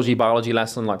dodgy biology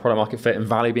lesson like product market fit and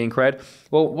value being created,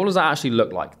 well, what does that actually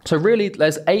look like? So really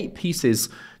there's 8 pieces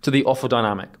to the offer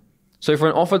dynamic. So for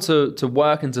an offer to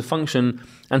work and to function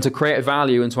and to create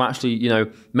value and to actually, you know,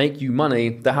 make you money,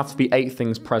 there have to be 8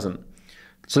 things present.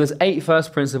 So there's 8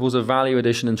 first principles of value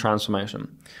addition and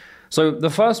transformation. So the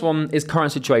first one is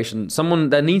current situation.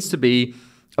 There needs to be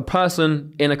a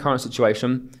person in a current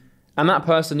situation, and that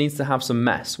person needs to have some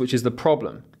mess, which is the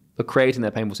problem for creating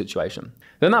their painful situation.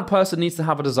 Then that person needs to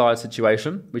have a desired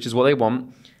situation, which is what they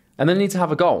want, and then they need to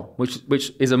have a goal,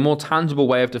 which is a more tangible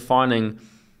way of defining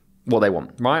what they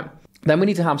want, right? Then we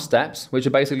need to have steps, which are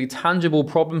basically tangible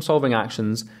problem-solving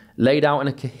actions laid out in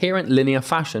a coherent linear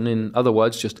fashion, in other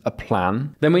words, just a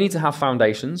plan. Then we need to have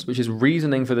foundations, which is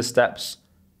reasoning for the steps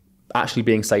actually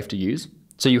being safe to use.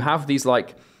 So you have these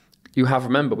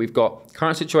remember, we've got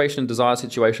current situation, desired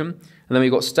situation, and then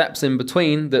we've got steps in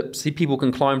between that people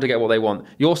can climb to get what they want.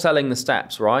 You're selling the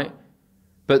steps, right?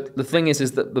 But the thing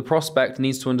is that the prospect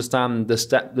needs to understand the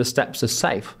steps are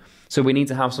safe. So we need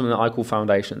to have something that I call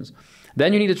foundations.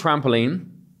 Then you need a trampoline.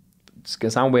 It's going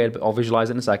to sound weird, but I'll visualize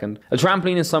it in a second. A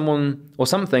trampoline is someone or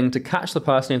something to catch the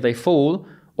person if they fall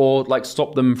or like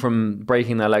stop them from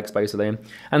breaking their legs basically.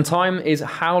 And time is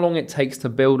how long it takes to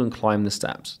build and climb the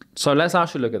steps. So let's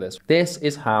actually look at this. This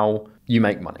is how you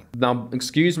make money. Now,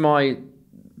 excuse my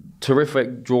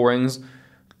terrific drawings.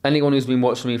 Anyone who's been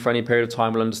watching me for any period of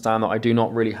time will understand that I do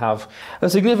not really have a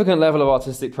significant level of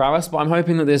artistic prowess, but I'm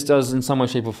hoping that this does in some way,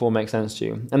 shape or form make sense to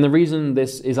you. And the reason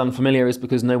this is unfamiliar is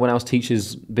because no one else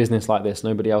teaches business like this.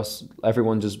 Nobody else,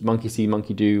 everyone just monkey see,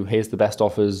 monkey do. Here's the best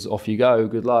offers, off you go,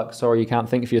 good luck. Sorry, you can't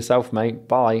think for yourself, mate,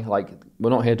 bye. Like,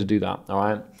 we're not here to do that, all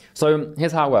right? So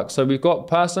here's how it works. So we've got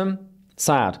person,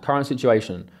 sad, current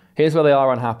situation. Here's where they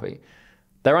are unhappy.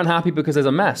 They're unhappy because there's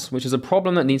a mess, which is a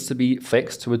problem that needs to be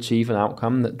fixed to achieve an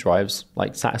outcome that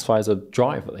satisfies a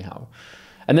drive that they have.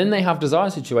 And then they have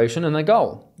desired situation and their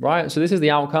goal, right? So this is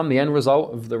the outcome, the end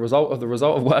result of the result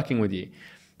of working with you.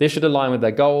 This should align with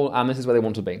their goal, and this is where they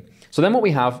want to be. So then what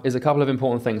we have is a couple of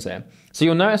important things here. So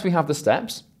you'll notice we have the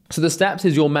steps. So the steps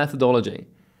is your methodology,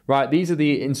 right? These are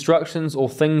the instructions or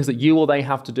things that you or they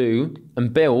have to do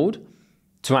and build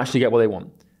to actually get what they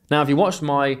want. Now, if you watched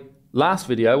my last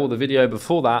video or the video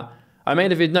before that, I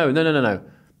made a video, no.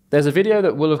 There's a video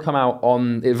that will have come out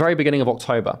on the very beginning of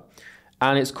October,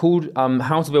 and it's called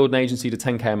How to Build an Agency to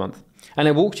 10K a Month. And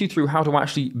it walks you through how to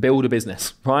actually build a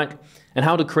business, right? And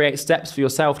how to create steps for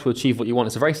yourself to achieve what you want.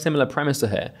 It's a very similar premise to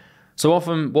here. So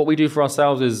often what we do for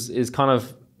ourselves is kind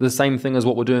of the same thing as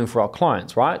what we're doing for our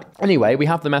clients, right? Anyway, we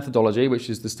have the methodology, which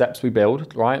is the steps we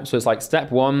build, right? So it's like step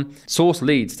 1, source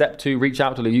leads. Step 2, reach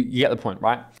out to lead. You get the point,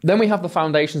 right? Then we have the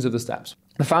foundations of the steps.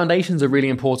 The foundations are really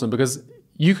important because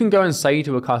you can go and say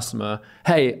to a customer,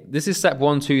 hey, this is step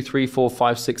 1, 2, 3, 4,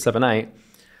 5, 6, 7, 8.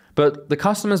 But the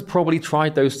customer's probably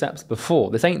tried those steps before.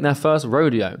 This ain't their first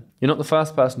rodeo. You're not the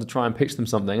first person to try and pitch them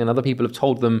something, and other people have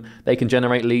told them they can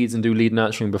generate leads and do lead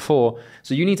nurturing before.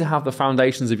 So you need to have the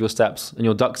foundations of your steps and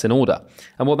your ducks in order.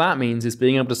 And what that means is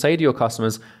being able to say to your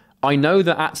customers, I know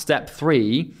that at step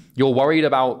 3, you're worried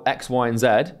about X, Y, and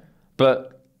Z,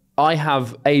 but I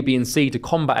have A, B, and C to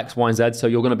combat X, Y, and Z, so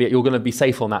you're going to be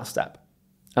safe on that step.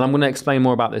 And I'm going to explain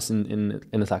more about this in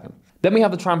a second. Then we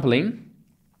have the trampoline.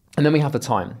 And then we have the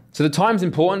time. So the time's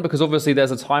important because obviously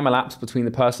there's a time elapsed between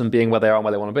the person being where they are and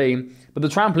where they want to be. But the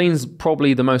trampoline's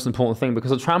probably the most important thing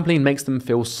because the trampoline makes them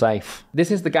feel safe.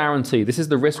 This is the guarantee. This is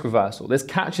the risk reversal. This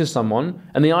catches someone,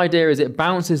 and the idea is it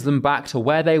bounces them back to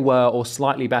where they were or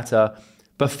slightly better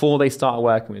before they start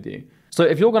working with you. So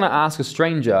if you're going to ask a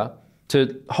stranger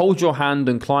to hold your hand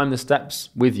and climb the steps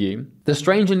with you, the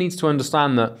stranger needs to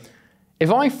understand that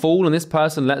if I fall and this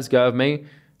person lets go of me,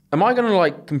 am I going to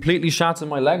like completely shatter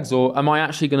my legs, or am I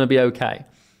actually going to be okay?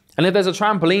 And if there's a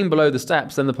trampoline below the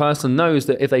steps, then the person knows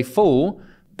that if they fall,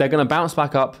 they're going to bounce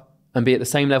back up and be at the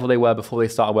same level they were before they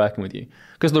started working with you.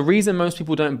 Because the reason most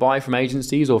people don't buy from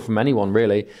agencies or from anyone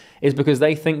really is because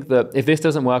they think that if this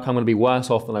doesn't work, I'm going to be worse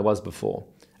off than I was before.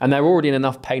 And they're already in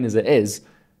enough pain as it is,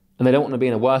 and they don't want to be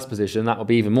in a worse position. That will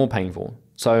be even more painful.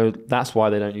 So that's why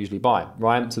they don't usually buy,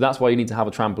 right? So that's why you need to have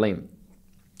a trampoline.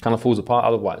 Kind of falls apart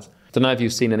otherwise. Don't know if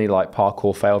you've seen any like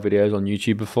parkour fail videos on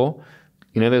YouTube before.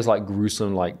 You know, there's like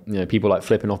gruesome, like, you know, people like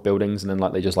flipping off buildings and then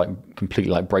like they just like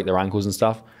completely like break their ankles and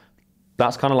stuff.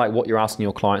 That's kind of like what you're asking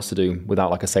your clients to do without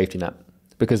like a safety net,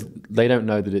 because they don't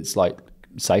know that it's like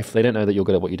safe. They don't know that you're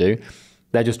good at what you do.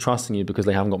 They're just trusting you because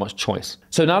they haven't got much choice.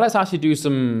 So now let's actually do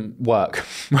some work.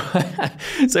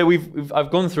 So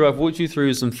I've walked you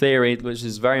through some theory, which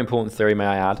is very important theory, may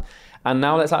I add. And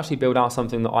now let's actually build out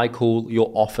something that I call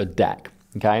your offer deck.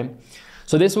 Okay,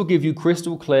 so this will give you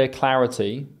crystal clear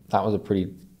clarity. That was a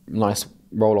pretty nice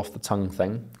roll off the tongue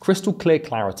thing. Crystal clear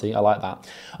clarity, I like that,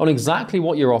 on exactly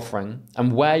what you're offering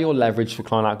and where your leverage for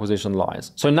client acquisition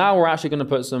lies. So now we're actually going to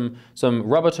put some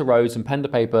rubber to road, some pen to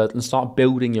paper, and start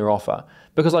building your offer.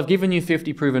 Because I've given you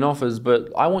 50 proven offers, but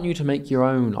I want you to make your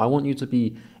own. I want you to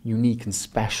be unique and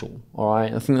special. All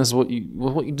right, I think that's what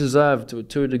you deserve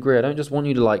to a degree. I don't just want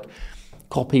you to like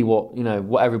copy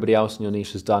what everybody else in your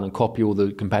niche has done and copy all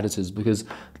the competitors, because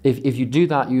if you do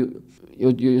that,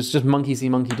 it's just monkey see,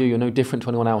 monkey do. You're no different to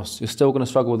anyone else. You're still going to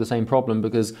struggle with the same problem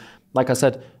because, like I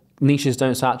said, niches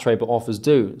don't saturate, but offers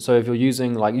do. So if you're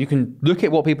using, like, you can look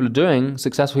at what people are doing,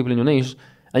 successful people in your niche,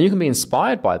 and you can be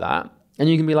inspired by that. And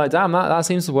you can be like, damn, that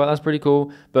seems to work. That's pretty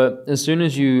cool. But as soon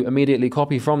as you immediately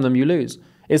copy from them, you lose.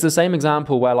 It's the same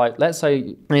example where, like, let's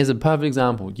say, here's a perfect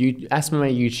example,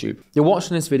 SMMA YouTube. You're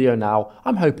watching this video now.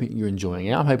 I'm hoping you're enjoying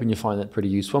it. I'm hoping you find it pretty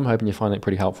useful. I'm hoping you find it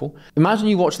pretty helpful. Imagine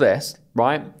you watch this,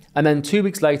 right? And then 2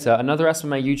 weeks later, another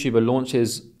SMMA YouTuber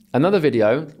launches another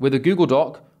video with a Google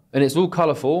Doc, and it's all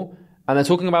colorful, and they're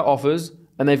talking about offers,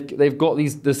 and they've got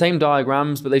the same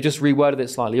diagrams, but they just reworded it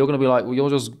slightly. You're going to be like, well, you're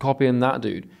just copying that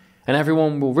dude. And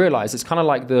everyone will realize it's kind of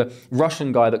like the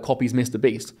Russian guy that copies Mr.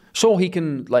 Beast. Sure, he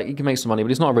can make some money,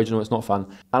 but it's not original, it's not fun.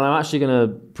 And I'm actually going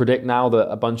to predict now that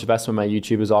a bunch of SMMA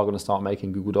YouTubers are going to start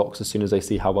making Google Docs as soon as they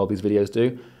see how well these videos do.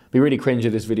 It'd be really cringe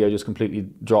if this video just completely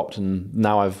dropped and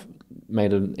now I've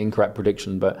made an incorrect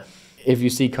prediction. But if you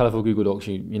see colorful Google Docs,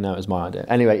 you know it's my idea.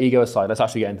 Anyway, ego aside, let's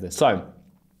actually get into this. So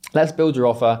let's build your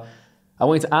offer. I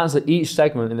want you to answer each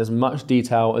segment in as much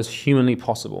detail as humanly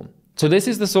possible. So this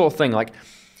is the sort of thing, like,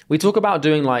 we talk about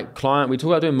doing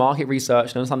market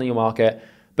research and understanding your market,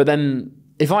 but then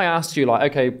if I asked you,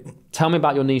 like, okay, tell me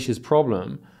about your niche's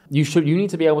problem, you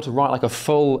need to be able to write like a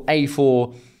full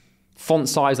A4 font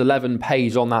size 11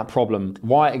 page on that problem,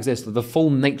 why it exists, the full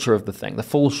nature of the thing, the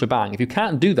full shebang. If you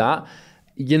can't do that,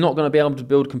 you're not going to be able to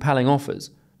build compelling offers,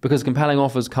 because compelling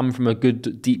offers come from a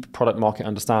good, deep product market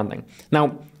understanding.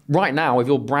 Now, right now, if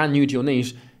you're brand new to your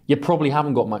niche, you probably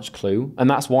haven't got much clue, and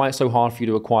that's why it's so hard for you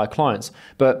to acquire clients.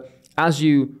 But as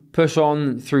you push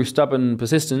on through stubborn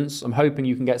persistence, I'm hoping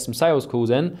you can get some sales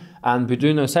calls in, and by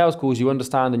doing those sales calls, you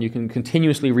understand and you can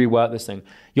continuously rework this thing.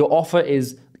 Your offer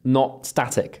is not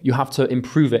static. You have to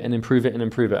improve it and improve it and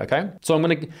improve it, okay? So I'm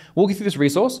going to walk you through this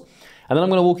resource, and then I'm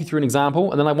going to walk you through an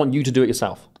example, and then I want you to do it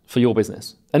yourself for your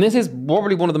business. And this is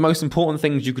probably one of the most important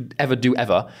things you could ever do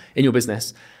in your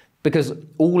business, because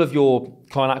all of your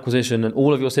client acquisition and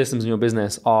all of your systems in your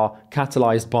business are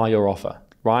catalyzed by your offer,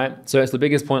 right? So it's the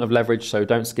biggest point of leverage, so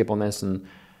don't skip on this, and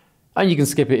you can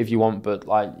skip it if you want, but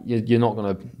like you're not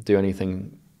gonna do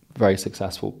anything very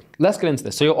successful. Let's get into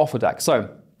this. So your offer deck.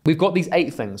 So we've got these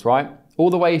 8 things, right?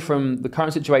 All the way from the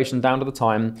current situation down to the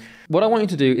time. What I want you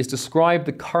to do is describe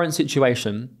the current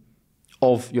situation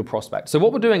of your prospect. So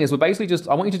what we're doing is I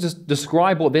want you to just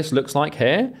describe what this looks like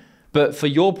here, but for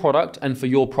your product and for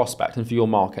your prospect and for your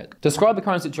market. Describe the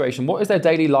current situation. What is their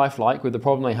daily life like with the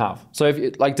problem they have? So if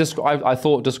you, I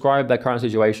thought describe their current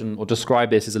situation or describe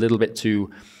this is a little bit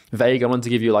too vague. I wanted to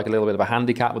give you like a little bit of a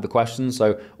handicap with the questions.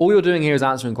 So all you're doing here is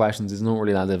answering questions. It's not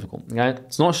really that difficult, okay?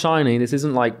 It's not shiny. This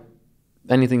isn't like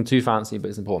anything too fancy, but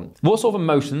it's important. What sort of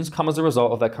emotions come as a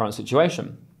result of their current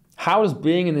situation? How does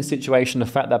being in this situation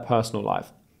affect their personal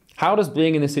life? How does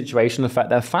being in this situation affect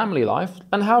their family life?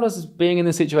 And how does being in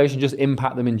this situation just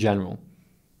impact them in general?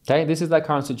 Okay, this is their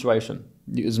current situation.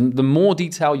 The more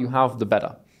detail you have, the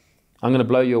better. I'm going to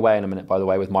blow you away in a minute, by the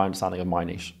way, with my understanding of my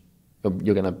niche. It's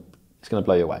going to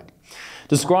blow you away.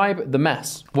 Describe the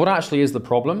mess. What actually is the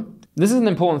problem? This is an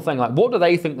important thing. Like, what do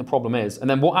they think the problem is? And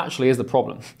then what actually is the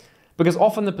problem? Because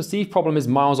often the perceived problem is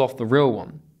miles off the real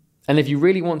one. And if you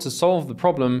really want to solve the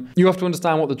problem, you have to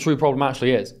understand what the true problem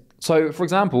actually is. So, for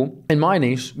example, in my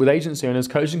niche, with agency owners,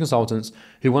 coaching consultants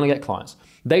who want to get clients,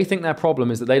 they think their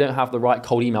problem is that they don't have the right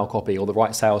cold email copy or the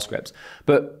right sales scripts.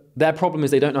 But their problem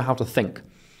is they don't know how to think.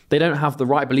 They don't have the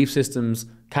right belief systems,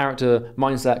 character,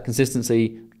 mindset,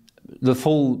 consistency, the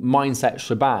full mindset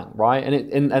shebang, right?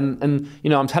 And you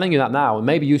know, I'm telling you that now, and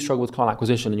maybe you struggle with client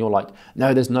acquisition and you're like,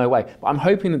 no, there's no way. But I'm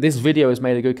hoping that this video has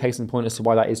made a good case in point as to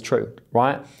why that is true,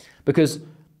 right? Because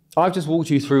I've just walked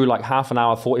you through like half an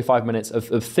hour, 45 minutes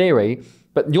of theory,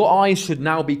 but your eyes should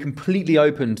now be completely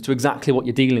opened to exactly what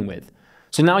you're dealing with.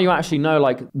 So now you actually know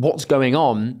like what's going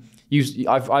on.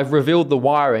 I've revealed the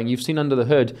wiring, you've seen under the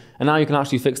hood, and now you can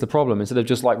actually fix the problem instead of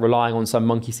just like relying on some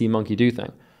monkey see, monkey do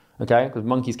thing. Okay, because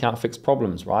monkeys can't fix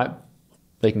problems, right?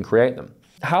 They can create them.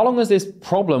 How long has this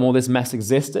problem or this mess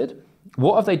existed?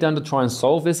 What have they done to try and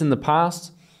solve this in the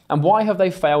past? And why have they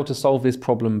failed to solve this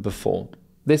problem before?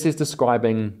 This is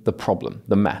describing the problem,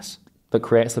 the mess, that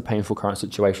creates the painful current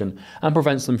situation and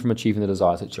prevents them from achieving the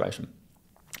desired situation.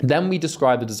 Then we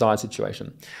describe the desired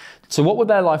situation. So what would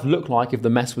their life look like if the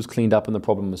mess was cleaned up and the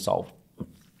problem was solved?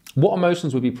 What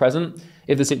emotions would be present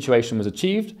if the situation was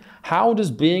achieved? How does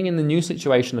being in the new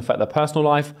situation affect their personal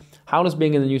life? How does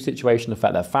being in the new situation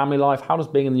affect their family life? How does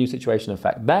being in the new situation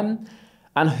affect them?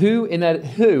 And who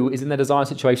is in their desired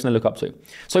situation they look up to?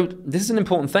 So this is an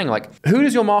important thing. Like, who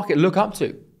does your market look up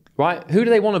to, right? Who do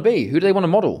they want to be? Who do they want to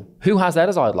model? Who has their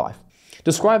desired life?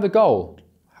 Describe the goal.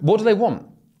 What do they want?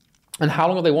 And how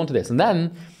long have they wanted this? And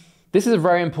then, this is a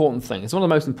very important thing. It's one of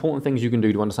the most important things you can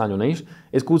do to understand your niche.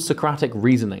 It's called Socratic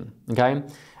reasoning, okay?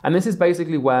 And this is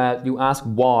basically where you ask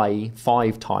why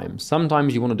 5 times.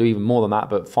 Sometimes you want to do even more than that,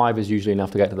 but 5 is usually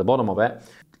enough to get to the bottom of it.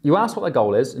 You ask what their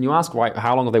goal is, and you ask, right,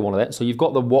 how long have they wanted it? So you've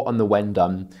got the what and the when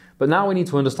done. But now we need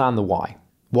to understand the why.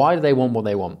 Why do they want what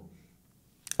they want?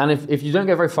 And if you don't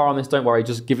get very far on this, don't worry,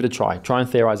 just give it a try. Try and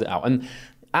theorize it out. And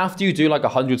after you do like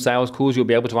 100 sales calls, you'll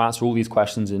be able to answer all these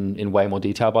questions in way more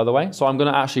detail, by the way. So I'm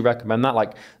going to actually recommend that.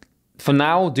 Like, for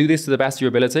now, do this to the best of your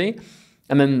ability,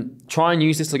 and then try and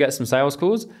use this to get some sales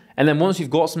calls. And then once you've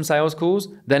got some sales calls,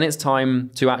 then it's time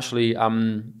to actually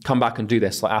come back and do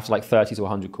this like after like 30 to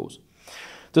 100 calls.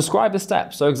 Describe the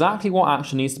steps. So exactly what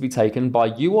action needs to be taken by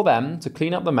you or them to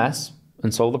clean up the mess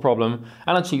and solve the problem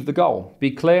and achieve the goal.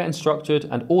 Be clear and structured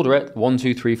and order it 1,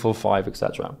 2, 3, 4, 5,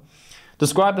 etc.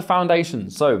 Describe the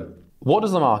foundations. So what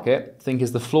does the market think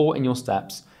is the flaw in your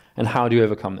steps and how do you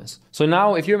overcome this? So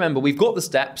now, if you remember, we've got the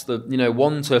steps, the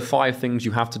 1 to 5 things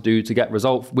you have to do to get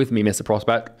results with me, Mr.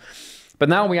 Prospect. But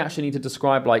now we actually need to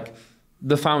describe like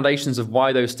the foundations of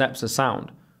why those steps are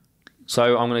sound.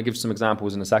 So I'm going to give some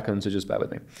examples in a second, so just bear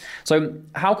with me. So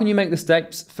how can you make the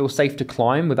steps feel safe to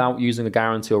climb without using a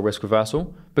guarantee or risk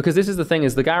reversal? Because this is the thing,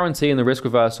 is the guarantee and the risk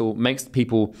reversal makes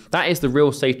people, that is the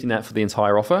real safety net for the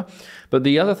entire offer. But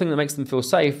the other thing that makes them feel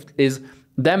safe is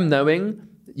them knowing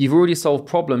you've already solved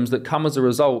problems that come as a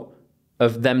result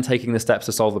of them taking the steps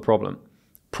to solve the problem.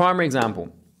 Primary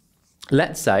example,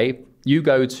 let's say you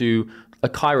go to a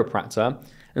chiropractor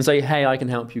and say, hey, I can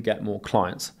help you get more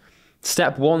clients.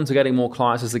 Step 1 to getting more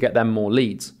clients is to get them more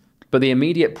leads. But the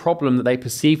immediate problem that they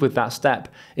perceive with that step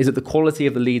is that the quality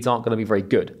of the leads aren't going to be very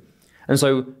good. And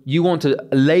so you want to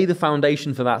lay the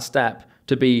foundation for that step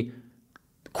to be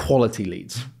quality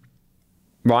leads,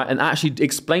 right? And actually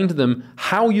explain to them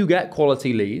how you get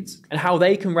quality leads and how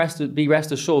they can be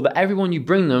rest assured that everyone you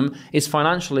bring them is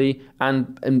financially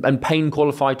and pain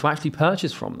qualified to actually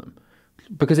purchase from them.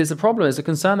 Because it's a problem, it's a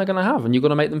concern they're going to have, and you've got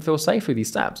to make them feel safe with these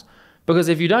steps. Because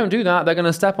if you don't do that, they're going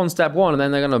to step on step 1 and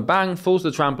then they're going to bang, fall to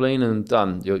the trampoline and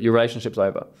done. Your relationship's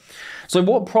over. So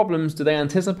what problems do they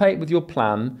anticipate with your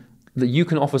plan that you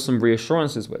can offer some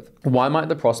reassurances with? Why might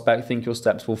the prospect think your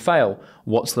steps will fail?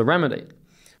 What's the remedy?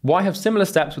 Why have similar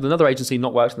steps with another agency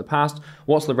not worked in the past?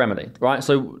 What's the remedy, right?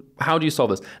 So how do you solve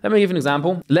this? Let me give you an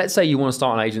example. Let's say you want to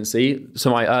start an agency,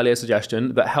 so my earlier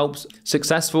suggestion, that helps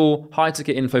successful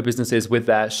high-ticket info businesses with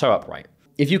their show-up rate.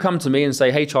 If you come to me and say,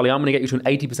 hey, Charlie, I'm going to get you to an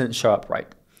 80% show-up rate,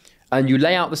 and you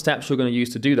lay out the steps you're going to use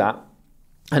to do that,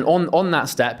 and on that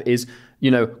step is,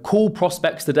 call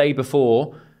prospects the day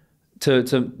before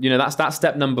that's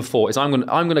step number 4, is I'm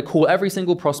going to call every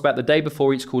single prospect the day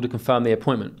before each call to confirm the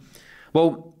appointment.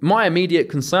 Well, my immediate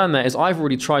concern there is I've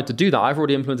already tried to do that. I've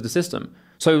already implemented a system.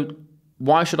 So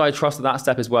why should I trust that that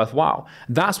step is worthwhile?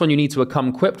 That's when you need to come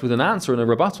equipped with an answer and a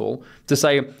rebuttal to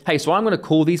say, hey, so I'm going to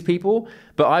call these people,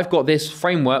 but I've got this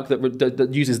framework that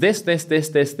uses this,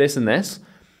 and this,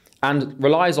 and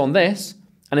relies on this,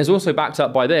 and is also backed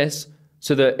up by this,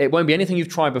 so that it won't be anything you've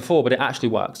tried before, but it actually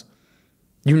works.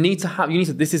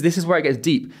 This is where it gets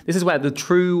deep. This is where the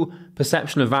true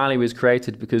perception of value is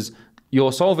created, because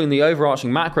you're solving the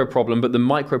overarching macro problem, but the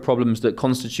micro problems that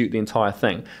constitute the entire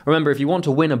thing. Remember, if you want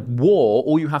to win a war,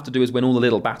 all you have to do is win all the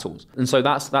little battles. And so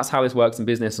that's how this works in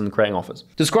business and creating offers.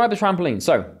 Describe the trampoline.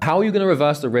 So how are you going to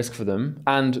reverse the risk for them?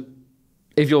 And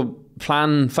if your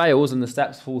plan fails and the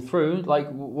steps fall through, like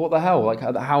what the hell? Like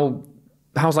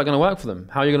how's that going to work for them?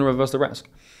 How are you going to reverse the risk?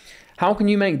 How can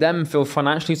you make them feel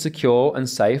financially secure and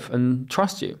safe and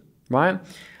trust you, right?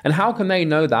 And how can they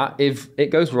know that if it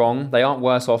goes wrong, they aren't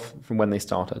worse off from when they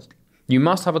started? You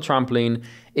must have a trampoline.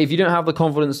 If you don't have the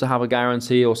confidence to have a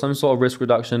guarantee or some sort of risk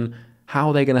reduction, how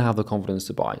are they going to have the confidence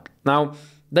to buy? Now,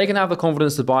 they can have the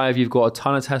confidence to buy if you've got a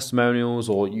ton of testimonials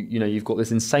or you've got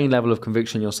this insane level of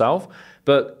conviction yourself.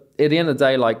 But at the end of the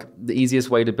day, like the easiest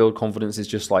way to build confidence is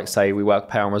just like say we work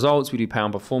pay on results, we do pay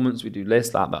on performance, we do this,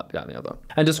 that, and the other.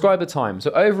 And describe the time.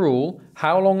 So overall,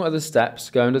 how long are the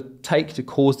steps going to take to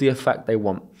cause the effect they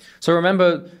want? So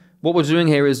remember, what we're doing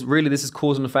here is really this is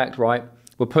cause and effect, right?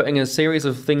 We're putting a series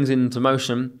of things into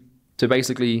motion to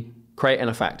basically create an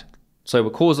effect. So we're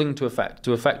causing to effect.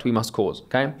 To effect, we must cause,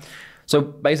 okay? So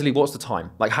basically, what's the time?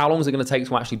 Like how long is it going to take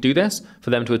to actually do this for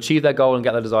them to achieve their goal and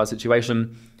get their desired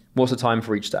situation? What's the time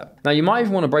for each step? Now, you might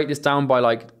even want to break this down by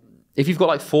like, if you've got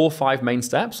like 4 or 5 main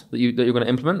steps that you're going to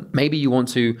implement, maybe you want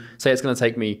to say it's going to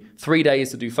take me 3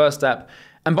 days to do first step.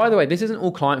 And by the way, this isn't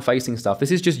all client-facing stuff.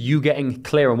 This is just you getting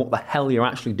clear on what the hell you're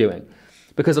actually doing.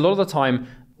 Because a lot of the time,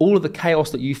 all of the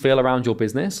chaos that you feel around your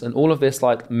business and all of this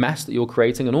like mess that you're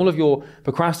creating and all of your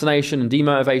procrastination and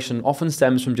demotivation often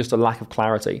stems from just a lack of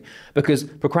clarity, because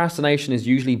procrastination is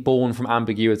usually born from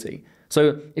ambiguity.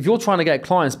 So if you're trying to get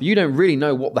clients, but you don't really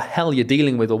know what the hell you're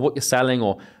dealing with or what you're selling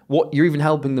or what you're even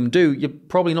helping them do, you're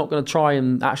probably not going to try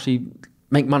and actually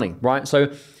make money, right?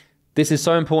 So this is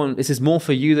so important. This is more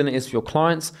for you than it is for your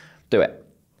clients. Do it.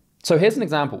 So here's an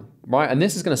example, right? And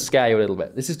this is going to scare you a little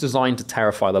bit. This is designed to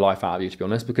terrify the life out of you, to be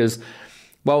honest, because,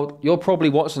 well, you're probably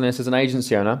watching this as an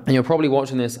agency owner, and you're probably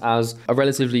watching this as a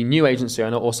relatively new agency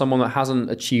owner or someone that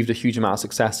hasn't achieved a huge amount of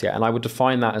success yet. And I would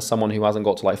define that as someone who hasn't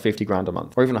got to like 50 grand a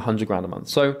month or even 100 grand a month.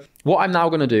 So what I'm now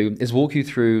going to do is walk you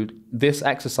through this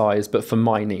exercise, but for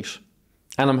my niche.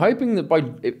 And I'm hoping that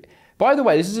by the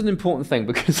way, this is an important thing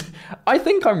because I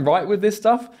think I'm right with this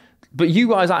stuff, but you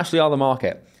guys actually are the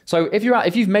market. So if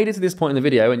you've made it to this point in the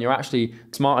video and you're actually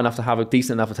smart enough to have a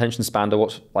decent enough attention span to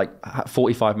watch like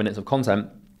 45 minutes of content,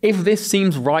 if this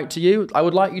seems right to you, I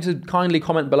would like you to kindly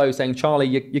comment below saying, Charlie,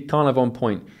 you're kind of on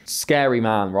point. Scary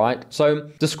man, right? So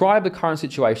describe the current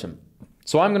situation.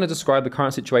 So I'm going to describe the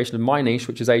current situation of my niche,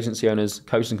 which is agency owners,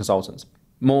 coaches and consultants.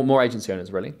 More agency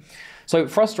owners, really. So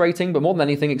frustrating, but more than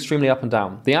anything, extremely up and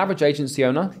down. The average agency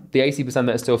owner, the 80%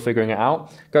 that are still figuring it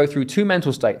out, go through 2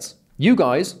 mental states. You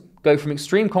guys go from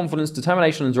extreme confidence,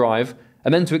 determination and drive,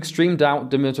 and then to extreme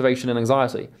doubt, demotivation and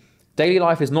anxiety. Daily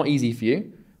life is not easy for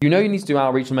you. You know you need to do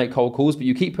outreach and make cold calls, but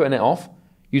you keep putting it off.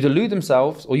 You delude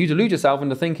yourself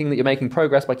into thinking that you're making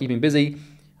progress by keeping busy.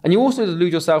 And you also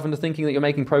delude yourself into thinking that you're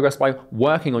making progress by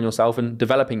working on yourself and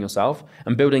developing yourself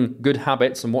and building good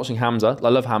habits and watching Hamza. I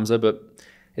love Hamza, but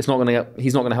he's not going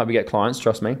to help you get clients,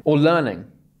 trust me. Or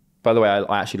learning. By the way,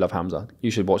 I actually love Hamza. You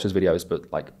should watch his videos,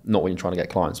 but like not when you're trying to get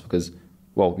clients because,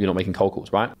 well, you're not making cold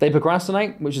calls, right? They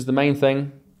procrastinate, which is the main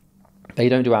thing. They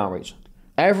don't do outreach.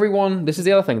 Everyone, this is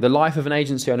the other thing, the life of an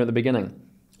agency owner at the beginning.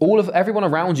 Everyone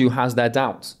around you has their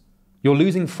doubts. You're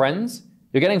losing friends.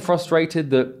 You're getting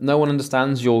frustrated that no one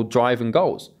understands your drive and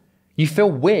goals. You feel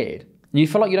weird. You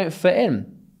feel like you don't fit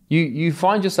in. You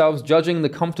find yourselves judging the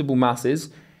comfortable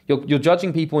masses. You're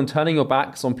judging people and turning your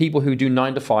backs on people who do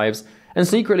 9-to-5s. And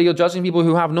secretly, you're judging people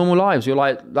who have normal lives. You're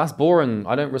like, that's boring.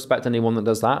 I don't respect anyone that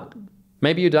does that.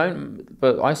 Maybe you don't,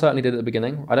 but I certainly did at the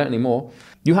beginning. I don't anymore.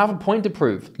 You have a point to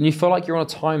prove, and you feel like you're on a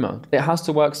timer. It has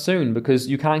to work soon because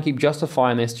you can't keep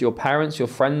justifying this to your parents, your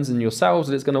friends, and yourselves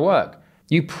that it's going to work.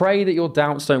 You pray that your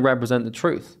doubts don't represent the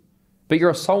truth. But you're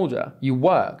a soldier. You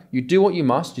work. You do what you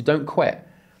must. You don't quit.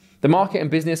 The market and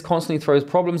business constantly throws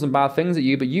problems and bad things at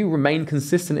you, but you remain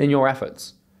consistent in your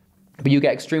efforts. But you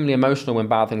get extremely emotional when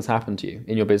bad things happen to you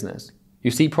in your business. You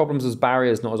see problems as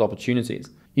barriers, not as opportunities.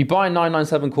 You buy a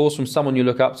 997 course from someone you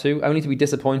look up to, only to be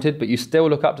disappointed, but you still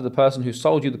look up to the person who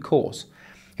sold you the course.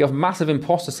 You have massive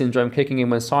imposter syndrome kicking in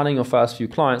when signing your first few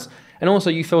clients, And also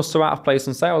you feel so out of place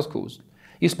on sales calls.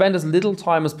 You spend as little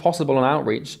time as possible on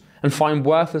outreach and find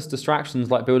worthless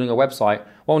distractions like building a website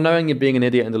while knowing you're being an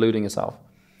idiot and deluding yourself.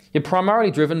 You're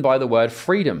primarily driven by the word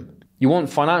freedom. You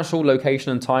want financial,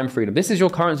 location, and time freedom. This is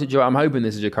your current situation. I'm hoping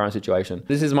this is your current situation.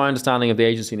 This is my understanding of the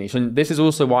agency niche. And this is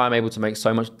also why I'm able to make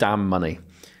so much damn money.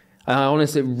 And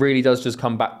honestly, it really does just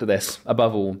come back to this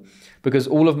above all, because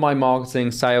all of my marketing,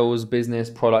 sales,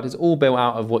 business, product is all built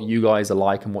out of what you guys are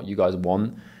like and what you guys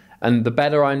want. And the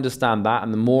better I understand that,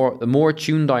 and the more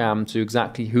attuned I am to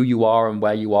exactly who you are and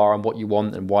where you are and what you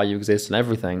want and why you exist and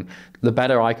everything, the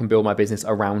better I can build my business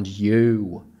around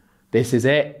you. This is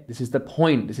it. This is the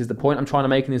point. This is the point I'm trying to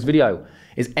make in this video,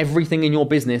 is everything in your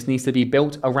business needs to be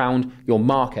built around your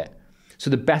market. So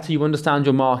the better you understand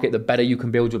your market, the better you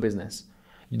can build your business.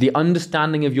 The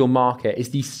understanding of your market is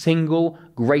the single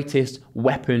greatest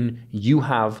weapon you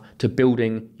have to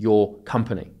building your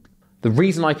company. The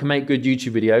reason I can make good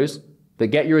YouTube videos that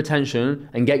get your attention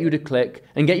and get you to click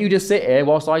and get you to sit here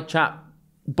whilst I chat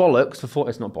bollocks for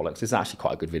it's not bollocks, it's actually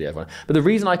quite a good video, everyone. But the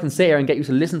reason I can sit here and get you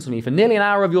to listen to me for nearly an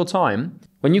hour of your time,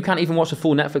 when you can't even watch a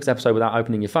full Netflix episode without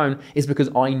opening your phone, is because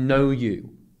I know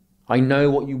you. I know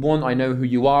what you want, I know who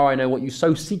you are, I know what you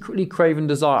so secretly crave and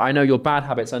desire. I know your bad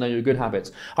habits, I know your good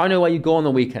habits. I know where you go on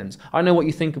the weekends. I know what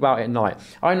you think about at night.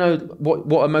 I know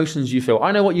what emotions you feel.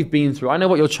 I know what you've been through. I know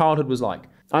what your childhood was like.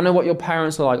 I know what your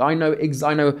parents are like. I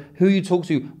know who you talk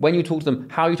to, when you talk to them,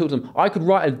 how you talk to them. I could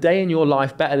write a day in your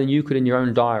life better than you could in your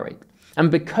own diary. And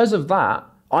because of that,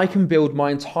 I can build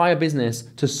my entire business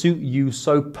to suit you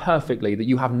so perfectly that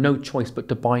you have no choice but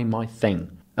to buy my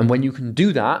thing. And when you can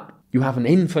do that, you have an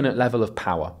infinite level of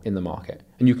power in the market.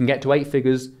 And you can get to 8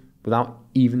 figures without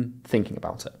even thinking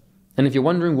about it. And if you're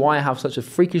wondering why I have such a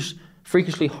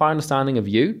freakishly high understanding of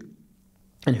you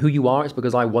and who you are, it's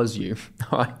because I was you.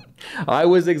 I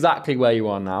was exactly where you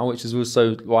are now, which is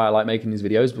also why I like making these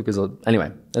videos, because anyway,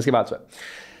 let's get back to it.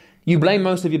 You blame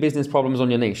most of your business problems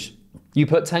on your niche. You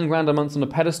put 10 grand a month on a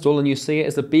pedestal and you see it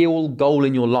as the be-all goal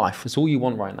in your life. It's all you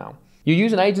want right now. You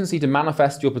use an agency to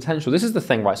manifest your potential. This is the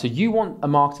thing, right? So you want a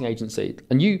marketing agency,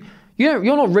 and you're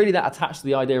not really that attached to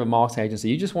the idea of a marketing agency.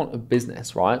 You just want a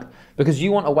business, right? Because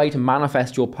you want a way to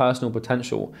manifest your personal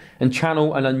potential and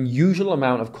channel an unusual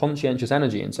amount of conscientious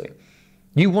energy into.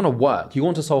 You want to work. You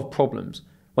want to solve problems.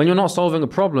 When you're not solving a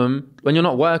problem, when you're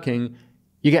not working,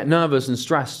 you get nervous and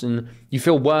stressed and you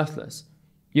feel worthless.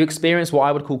 You experience what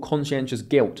I would call conscientious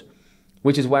guilt,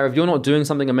 which is where if you're not doing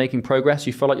something and making progress,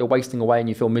 you feel like you're wasting away and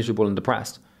you feel miserable and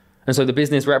depressed. And so the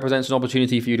business represents an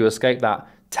opportunity for you to escape that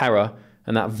terror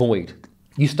and that void.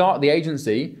 You start the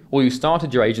agency, or you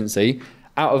started your agency,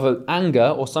 out of anger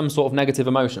or some sort of negative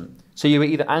emotion. So you were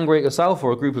either angry at yourself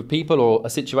or a group of people or a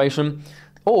situation,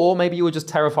 or maybe you were just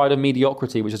terrified of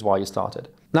mediocrity, which is why you started.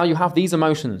 Now you have these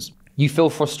emotions. You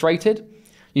feel frustrated,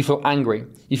 you feel angry,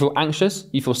 you feel anxious,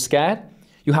 you feel scared,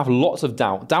 you have lots of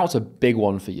doubt. Doubt's a big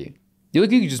one for you. You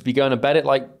could just be going to bed at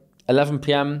like 11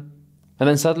 p.m. and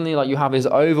then suddenly you have this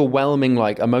overwhelming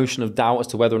emotion of doubt as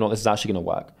to whether or not this is actually going to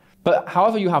work. But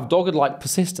however, you have dogged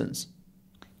persistence.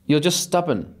 You're just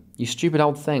stubborn. You stupid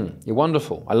old thing. You're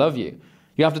wonderful. I love you.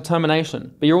 You have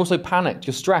determination, but you're also panicked.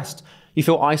 You're stressed. You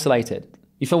feel isolated.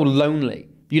 You feel lonely.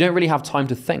 You don't really have time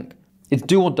to think. It's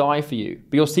do or die for you,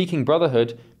 but you're seeking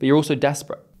brotherhood, but you're also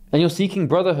desperate. And you're seeking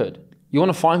brotherhood. You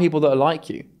want to find people that are like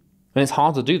you, and it's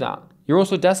hard to do that. You're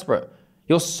also desperate.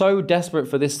 You're so desperate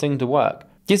for this thing to work.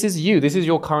 This is you. This is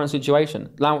your current situation.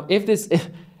 Now, if this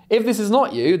is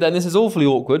not you, then this is awfully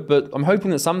awkward, but I'm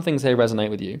hoping that some things here resonate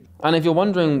with you. And if you're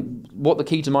wondering what the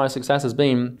key to my success has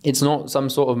been, it's not some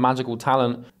sort of magical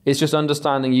talent. It's just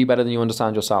understanding you better than you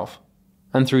understand yourself.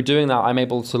 And through doing that, I'm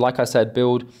able to, like I said,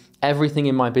 build everything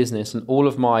in my business and all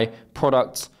of my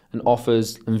products and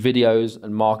offers and videos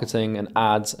and marketing and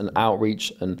ads and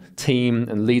outreach and team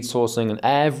and lead sourcing and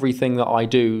everything that I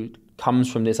do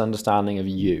comes from this understanding of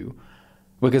you,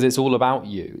 because it's all about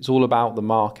you. It's all about the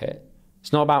market.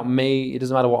 It's not about me. It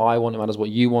doesn't matter what I want. It matters what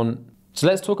you want. So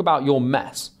let's talk about your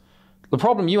mess. The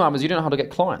problem you have is you don't know how to get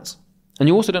clients, and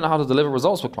you also don't know how to deliver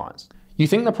results for clients. You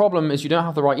think the problem is you don't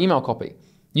have the right email copy.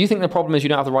 You think the problem is you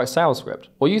don't have the right sales script,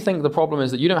 or you think the problem is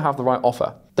that you don't have the right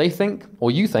offer. They think, or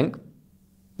you think,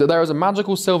 that there is a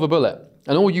magical silver bullet,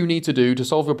 and all you need to do to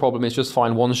solve your problem is just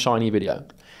find one shiny video.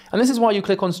 And this is why you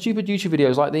click on stupid YouTube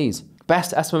videos like these.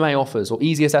 Best SMMA offers, or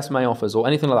easiest SMMA offers, or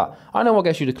anything like that. I know what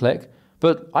gets you to click,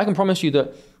 but I can promise you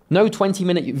that no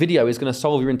 20-minute video is going to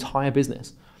solve your entire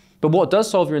business. But what does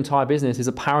solve your entire business is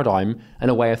a paradigm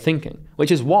and a way of thinking, which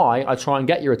is why I try and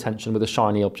get your attention with a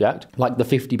shiny object, like the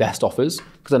 50 best offers,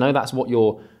 because I know that's what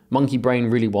your monkey brain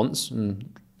really wants.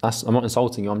 And I'm not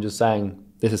insulting you, I'm just saying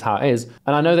this is how it is.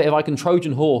 And I know that if I can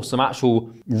Trojan horse some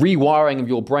actual rewiring of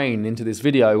your brain into this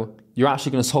video, you're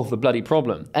actually going to solve the bloody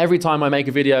problem. Every time I make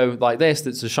a video like this,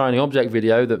 that's a shiny object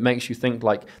video that makes you think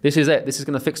like, this is it, this is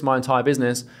going to fix my entire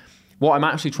business. What I'm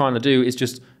actually trying to do is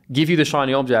just give you the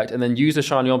shiny object and then use the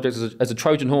shiny object as a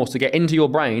Trojan horse to get into your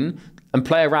brain and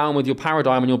play around with your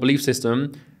paradigm and your belief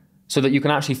system so that you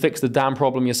can actually fix the damn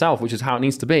problem yourself, which is how it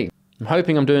needs to be. I'm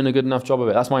hoping I'm doing a good enough job of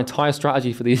it. That's my entire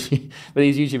strategy for these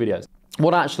YouTube videos.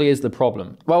 What actually is the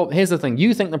problem? Well, here's the thing.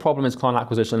 You think the problem is client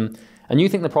acquisition, and you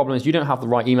think the problem is you don't have the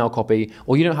right email copy,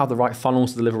 or you don't have the right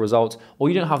funnels to deliver results, or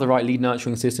you don't have the right lead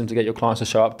nurturing system to get your clients to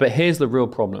show up. But here's the real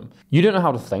problem. You don't know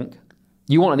how to think.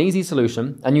 You want an easy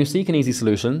solution, and you seek an easy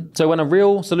solution. So when a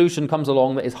real solution comes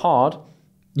along that is hard,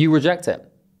 you reject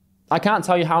it. I can't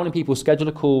tell you how many people schedule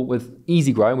a call with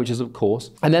EasyGrow, which is of course,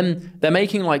 and then they're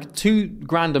making like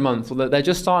 $2,000 a month, or they're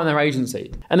just starting their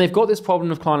agency, and they've got this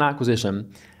problem of client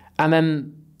acquisition, and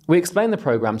then we explain the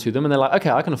program to them, and they're like, okay,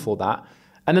 I can afford that.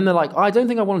 And then they're like, I don't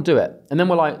think I want to do it. And then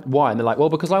we're like, why? And they're like, well,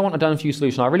 because I want a done-for-you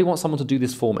solution. I really want someone to do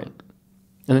this for me.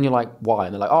 And then you're like, why?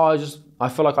 And they're like, oh, I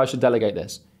feel like I should delegate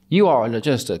this. You are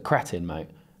just a cretin, mate.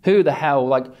 Who the hell,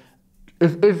 like,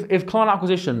 if client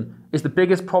acquisition is the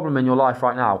biggest problem in your life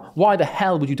right now, why the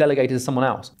hell would you delegate it to someone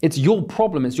else? It's your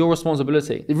problem, it's your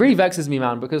responsibility. It really vexes me,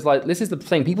 man, because like, this is the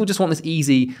thing. People just want this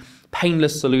easy,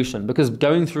 painless solution, because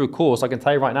going through a course, I can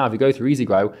tell you right now, if you go through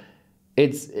EasyGrow,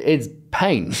 it's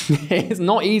pain. It's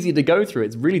not easy to go through.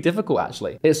 It's really difficult,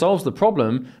 actually. It solves the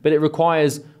problem, but it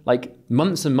requires like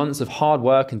months and months of hard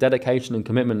work and dedication and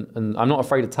commitment. And I'm not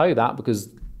afraid to tell you that because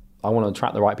I want to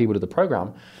attract the right people to the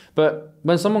program. But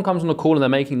when someone comes on a call and they're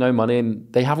making no money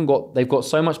and they've got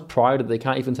so much pride that they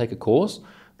can't even take a course,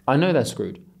 I know they're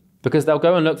screwed, because they'll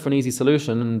go and look for an easy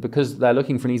solution, and because they're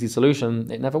looking for an easy solution,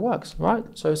 it never works, right?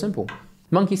 So simple.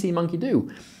 Monkey see, monkey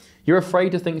do. You're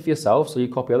afraid to think for yourself, so you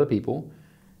copy other people.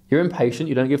 You're impatient,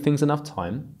 you don't give things enough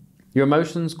time. Your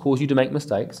emotions cause you to make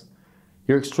mistakes.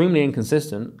 You're extremely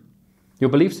inconsistent. Your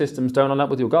belief systems don't line up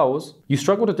with your goals. You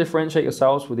struggle to differentiate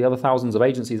yourselves with the other thousands of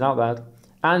agencies out there,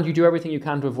 and you do everything you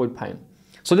can to avoid pain.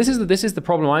 So this is the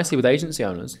problem I see with agency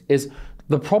owners, is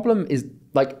the problem is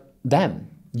like them.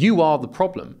 You are the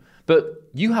problem, but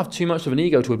you have too much of an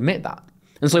ego to admit that.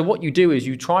 And so what you do is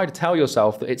you try to tell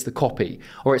yourself that it's the copy,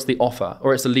 or it's the offer,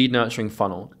 or it's the lead nurturing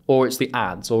funnel, or it's the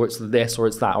ads, or it's this, or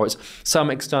it's that, or it's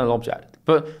some external object.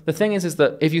 But the thing is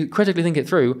that if you critically think it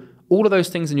through, all of those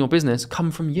things in your business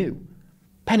come from you.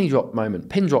 Penny drop moment,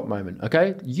 pin drop moment,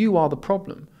 okay? You are the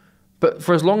problem. But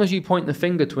for as long as you point the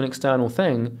finger to an external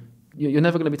thing, you're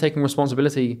never going to be taking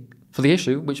responsibility for the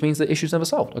issue, which means the issue's never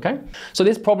solved, okay? So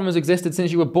this problem has existed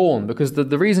since you were born, because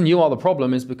the reason you are the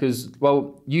problem is because,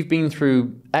 well, you've been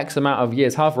through X amount of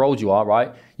years, however old you are,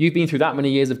 right? You've been through that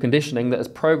many years of conditioning that has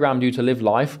programmed you to live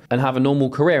life and have a normal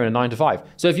career in a 9-to-5.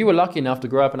 So if you were lucky enough to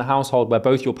grow up in a household where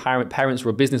both your parents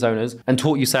were business owners and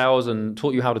taught you sales and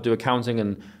taught you how to do accounting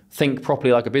and think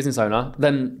properly like a business owner,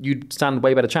 then you'd stand a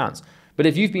way better chance. But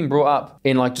if you've been brought up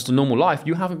in like just a normal life,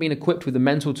 you haven't been equipped with the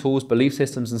mental tools, belief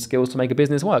systems, and skills to make a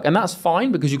business work. And that's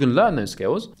fine, because you can learn those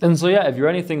skills. And so yeah, if you're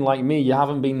anything like me, you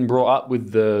haven't been brought up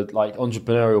with the like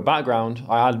entrepreneurial background.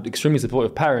 I had extremely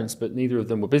supportive parents, but neither of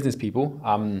them were business people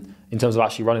in terms of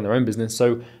actually running their own business.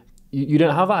 So you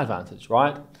don't have that advantage,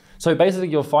 right? So basically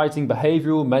you're fighting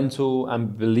behavioral, mental,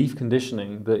 and belief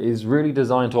conditioning that is really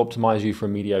designed to optimize you for a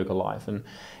mediocre life. And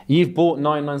you've bought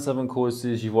 997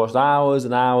 courses, you've watched hours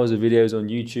and hours of videos on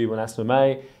YouTube, on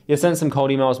SMMA, you've sent some cold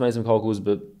emails, made some cold calls,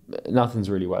 but nothing's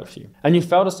really worked for you. And you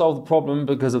failed to solve the problem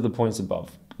because of the points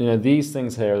above. You know, these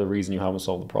things here are the reason you haven't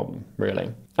solved the problem,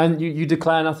 really. And you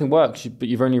declare nothing works, but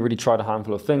you've only really tried a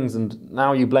handful of things, and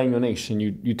now you blame your niche, and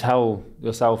you tell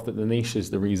yourself that the niche is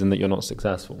the reason that you're not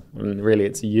successful. I mean, really,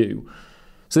 it's you.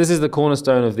 So this is the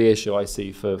cornerstone of the issue I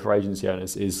see for agency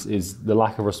owners, is the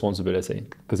lack of responsibility,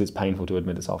 because it's painful to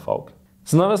admit it's our fault.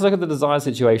 So now let's look at the desired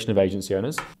situation of agency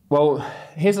owners. Well,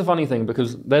 here's the funny thing,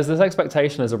 because there's this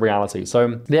expectation as a reality.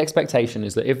 So the expectation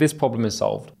is that if this problem is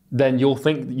solved, then you'd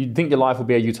think your life will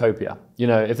be a utopia. You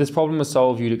know, if this problem was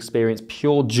solved, you'd experience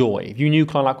pure joy. If you knew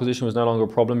client acquisition was no longer a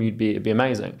problem, it'd be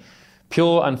amazing.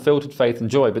 Pure unfiltered faith and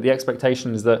joy. But the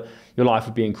expectation is that your life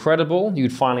would be incredible.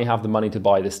 You'd finally have the money to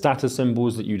buy the status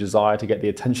symbols that you desire to get the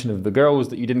attention of the girls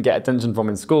that you didn't get attention from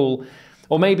in school.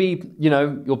 Or maybe, you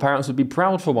know, your parents would be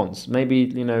proud for once. Maybe,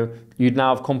 you know, you'd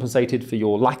now have compensated for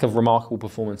your lack of remarkable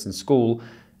performance in school,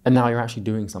 and now you're actually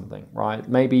doing something, right?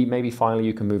 Maybe finally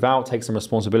you can move out, take some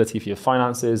responsibility for your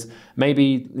finances.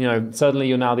 Maybe, you know, suddenly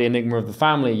you're now the enigma of the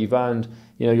family. You've earned,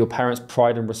 you know, your parents'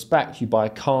 pride and respect. You buy a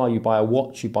car, you buy a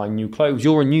watch, you buy new clothes.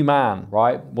 You're a new man,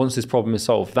 right? Once this problem is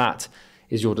solved, that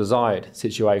is your desired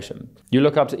situation. You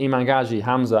look up to Iman Gadzhi,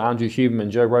 Hamza, Andrew Huberman,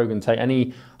 Joe Rogan, take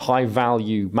any high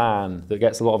value man that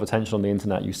gets a lot of attention on the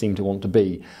internet, you seem to want to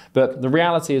be. But the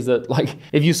reality is that, like,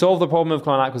 if you solve the problem of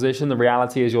client acquisition, the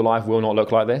reality is your life will not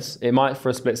look like this. It might for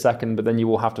a split second, but then you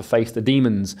will have to face the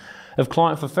demons of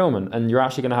client fulfillment, and you're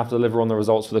actually going to have to deliver on the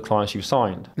results for the clients you've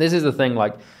signed. This is the thing,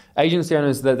 like, agency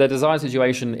owners, their desired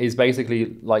situation is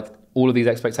basically like all of these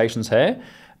expectations here,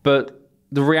 but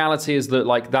the reality is that,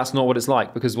 like, that's not what it's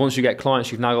like, because once you get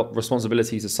clients, you've now got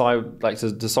responsibilities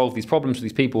to solve these problems for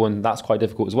these people, and that's quite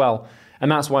difficult as well.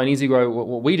 And that's why in EasyGrow,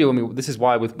 what we do, this is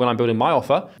why when I'm building my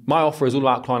offer is all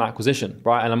about client acquisition,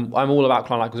 right? And I'm all about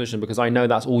client acquisition because I know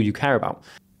that's all you care about.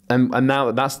 And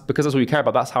now that's because that's all you care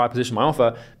about, that's how I position my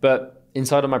offer. But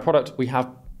inside of my product,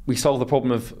 we solve the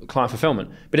problem of client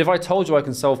fulfillment. But if I told you I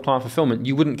can solve client fulfillment,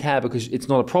 you wouldn't care because it's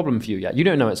not a problem for you yet. You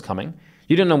don't know it's coming.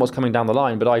 You don't know what's coming down the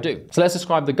line, but I do. So let's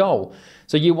describe the goal.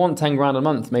 So you want 10 grand a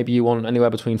month. Maybe you want anywhere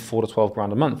between 4 to 12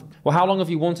 grand a month. Well, how long have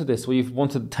you wanted this? Well, you've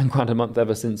wanted 10 grand a month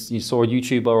ever since you saw a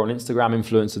YouTuber or an Instagram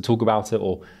influencer talk about it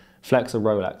or flex a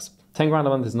Rolex. 10 grand a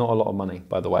month is not a lot of money,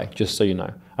 by the way, just so you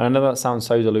know. And I know that sounds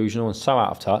so delusional and so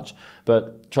out of touch,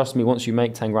 but trust me, once you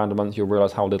make 10 grand a month, you'll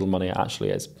realize how little money it actually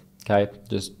is. Okay,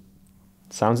 just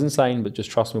sounds insane, but just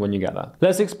trust me when you get there.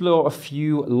 Let's explore a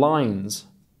few lines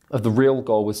of the real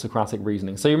goal with Socratic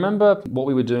reasoning. So you remember what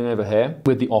we were doing over here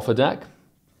with the offer deck?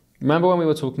 Remember when we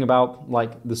were talking about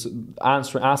like this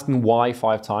asking why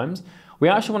 5 times? We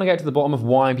actually want to get to the bottom of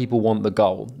why people want the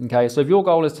goal. Okay, so if your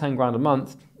goal is 10 grand a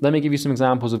month, let me give you some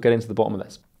examples of getting to the bottom of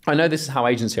this. I know this is how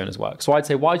agency owners work. So I'd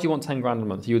say, why do you want 10 grand a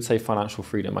month? You would say financial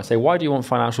freedom. I say, why do you want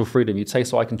financial freedom? You'd say,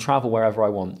 so I can travel wherever I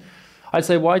want. I'd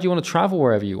say, why do you want to travel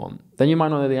wherever you want? Then you might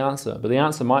not know the answer, but the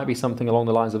answer might be something along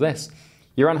the lines of this.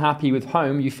 You're unhappy with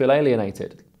home, you feel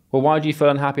alienated. Well, why do you feel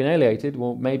unhappy and alienated?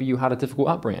 Well, maybe you had a difficult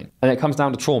upbringing. And it comes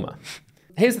down to trauma.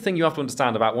 Here's the thing you have to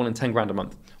understand about wanting 10 grand a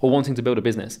month or wanting to build a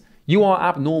business. You are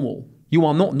abnormal. You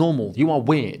are not normal. You are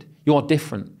weird. You are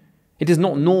different. It is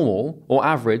not normal or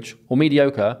average or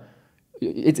mediocre.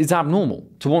 It's abnormal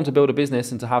to want to build a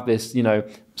business and to have this,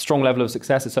 strong level of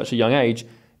success at such a young age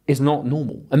is not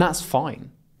normal. And that's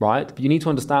fine, right? But you need to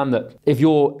understand that if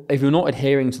you're not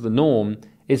adhering to the norm,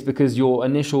 it's because your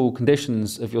initial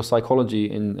conditions of your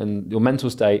psychology and your mental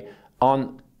state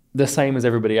aren't the same as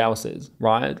everybody else's,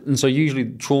 right? And so usually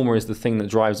trauma is the thing that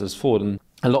drives us forward. And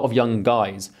a lot of young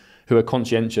guys who are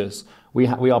conscientious, we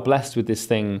are blessed with this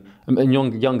thing, and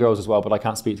young girls as well, but I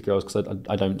can't speak to girls because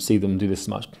I don't see them do this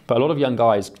much. But a lot of young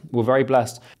guys, we're very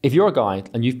blessed. If you're a guy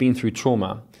and you've been through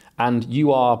trauma and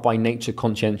you are by nature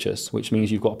conscientious, which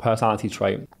means you've got a personality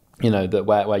trait, that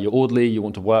where you're orderly, you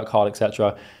want to work hard,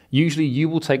 etc. Usually you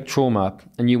will take trauma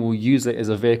and you will use it as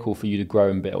a vehicle for you to grow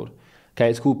and build. Okay,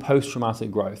 it's called post-traumatic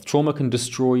growth. Trauma can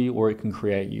destroy you or it can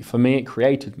create you. For me, it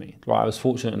created me. Right, I was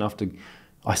fortunate enough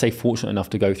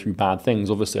to go through bad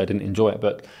things. Obviously, I didn't enjoy it,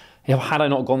 but had I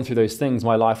not gone through those things,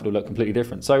 my life would have looked completely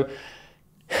different. So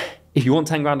if you want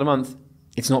 10 grand a month,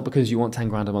 it's not because you want 10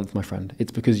 grand a month, my friend.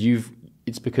 It's because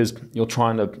you're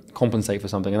trying to compensate for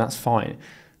something, and that's fine.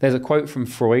 There's a quote from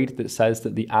Freud that says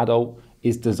that the adult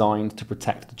is designed to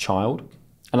protect the child.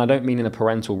 And I don't mean in a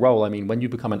parental role. I mean, when you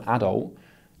become an adult,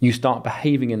 you start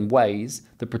behaving in ways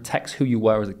that protects who you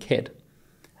were as a kid.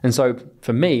 And so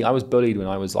for me, I was bullied when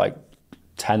I was like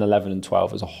 10, 11, and 12.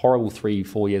 It was a horrible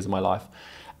 3-4 years of my life.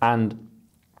 And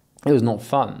it was not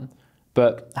fun.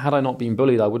 But had I not been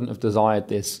bullied, I wouldn't have desired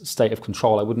this state of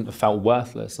control. I wouldn't have felt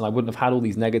worthless. And I wouldn't have had all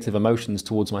these negative emotions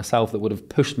towards myself that would have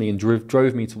pushed me and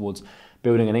drove me towards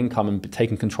building an income and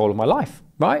taking control of my life,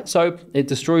 right? So it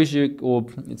destroys you, or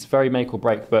it's very make or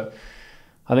break. But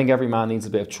I think every man needs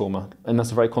a bit of trauma. And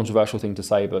that's a very controversial thing to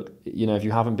say. But, if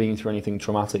you haven't been through anything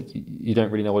traumatic, you don't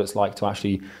really know what it's like to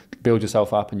actually build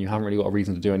yourself up, and you haven't really got a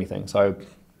reason to do anything. So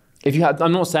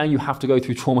I'm not saying you have to go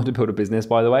through trauma to build a business,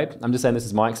 by the way. I'm just saying this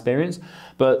is my experience.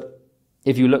 But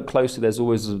if you look closely, there's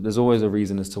always a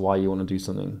reason as to why you want to do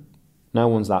something. No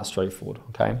one's that straightforward,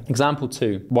 okay? Example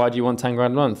 2, why do you want 10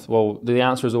 grand a month? Well, the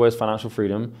answer is always financial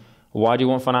freedom. Why do you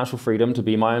want financial freedom? To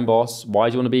be my own boss. Why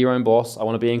do you want to be your own boss? I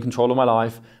want to be in control of my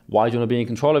life. Why do you want to be in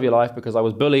control of your life? Because I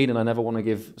was bullied and I never want to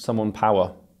give someone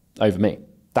power over me.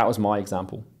 That was my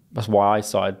example. That's why I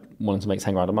started wanting to make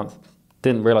 10 grand a month.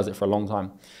 Didn't realize it for a long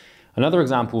time. Another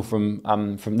example from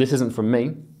this isn't from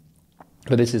me,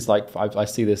 but this is like, I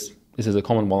see this is a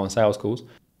common one on sales calls.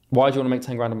 Why do you want to make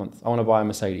 10 grand a month? I want to buy a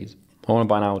Mercedes. I want to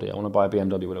buy an Audi. I want to buy a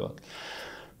BMW, whatever.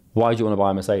 Why do you want to buy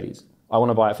a Mercedes? I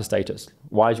want to buy it for status.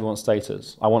 Why do you want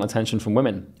status? I want attention from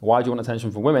women. Why do you want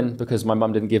attention from women? Because my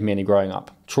mum didn't give me any growing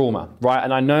up. Trauma, right?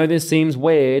 And I know this seems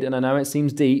weird and I know it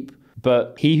seems deep,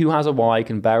 but he who has a why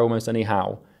can bear almost any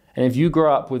how. And if you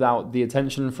grow up without the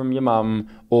attention from your mum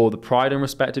or the pride and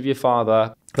respect of your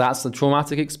father, that's a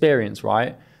traumatic experience,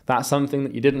 right? That's something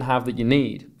that you didn't have that you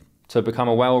need to become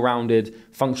a well-rounded,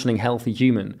 functioning, healthy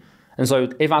human. And so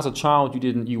if as a child you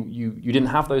didn't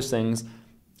have those things,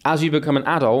 as you become an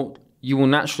adult, you will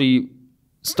naturally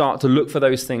start to look for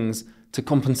those things to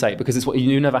compensate because it's what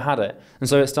you never had it. And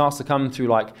so it starts to come through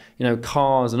like,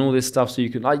 cars and all this stuff so you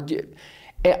can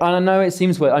I know it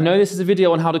seems weird. I know this is a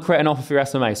video on how to create an offer for your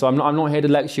SMA, so I'm not here to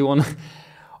lecture you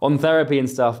on therapy and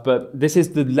stuff, but this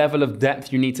is the level of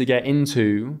depth you need to get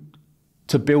into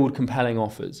to build compelling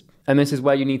offers. And this is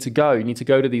where you need to go. You need to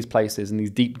go to these places and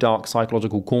these deep, dark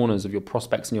psychological corners of your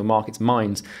prospects and your market's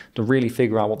minds to really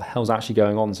figure out what the hell's actually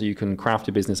going on so you can craft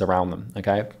your business around them,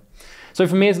 okay? So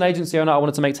for me as an agency owner, I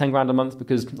wanted to make 10 grand a month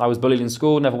because I was bullied in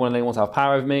school, never wanted anyone to have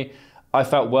power over me. I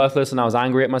felt worthless and I was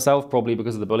angry at myself, probably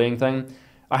because of the bullying thing.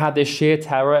 I had this sheer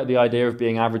terror at the idea of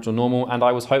being average or normal, and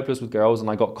I was hopeless with girls, and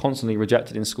I got constantly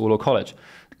rejected in school or college.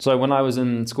 So when I was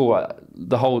in school,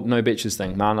 the whole no bitches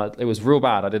thing, man, it was real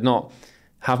bad. I did not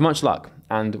have much luck,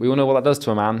 and we all know what that does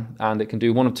to a man, and it can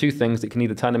do one of two things. It can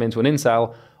either turn him into an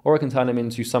incel, or it can turn him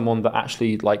into someone that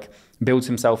actually builds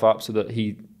himself up so that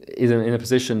he is in a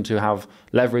position to have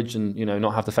leverage and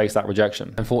not have to face that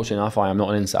rejection. Unfortunately enough, I am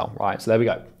not an incel, right? So there we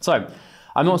go. So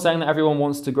I'm not saying that everyone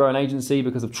wants to grow an agency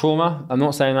because of trauma. I'm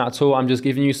not saying that at all. I'm just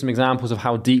giving you some examples of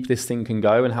how deep this thing can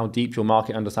go and how deep your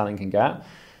market understanding can get.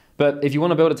 But if you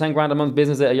want to build a 10 grand a month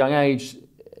business at a young age,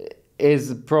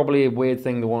 is probably a weird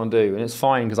thing to want to do. And it's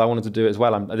fine because I wanted to do it as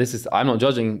well. I'm not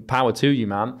judging, power to you,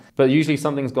 man. But usually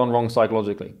something's gone wrong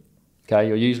psychologically. Okay,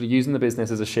 you're usually using the business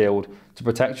as a shield to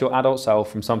protect your adult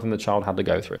self from something the child had to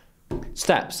go through.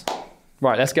 Steps.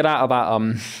 Right, let's get out of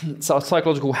that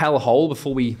psychological hellhole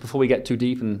before we get too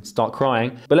deep and start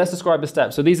crying. But let's describe the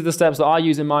steps. So these are the steps that I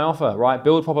use in my offer, right?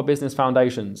 Build proper business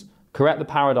foundations, correct the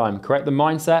paradigm, correct the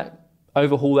mindset,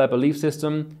 overhaul their belief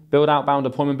system, build outbound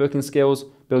appointment booking skills,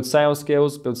 build sales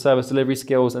skills, build service delivery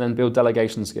skills, and then build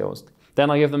delegation skills.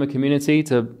 Then I give them a community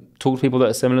to talk to people that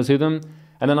are similar to them.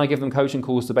 And then I give them coaching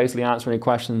calls to basically answer any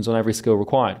questions on every skill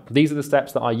required. These are the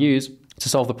steps that I use to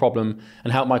solve the problem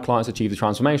and help my clients achieve the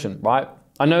transformation, right?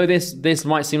 I know this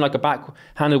might seem like a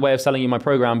backhanded way of selling you my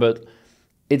program, but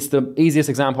it's the easiest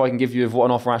example I can give you of what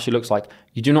an offer actually looks like.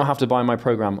 You do not have to buy my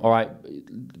program, all right?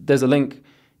 There's a link,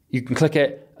 you can click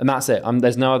it, and that's it.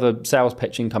 There's no other sales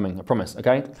pitching coming, I promise,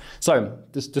 okay? So,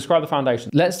 just describe the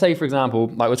foundation. Let's say, for example,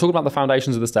 we're talking about the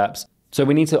foundations of the steps. So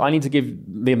I need to give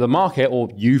the market, or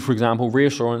you, for example,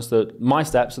 reassurance that my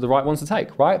steps are the right ones to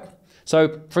take, right?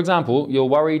 So, for example, you're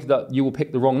worried that you will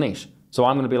pick the wrong niche. So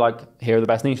I'm going to be like, here are the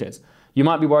best niches. You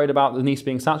might be worried about the niche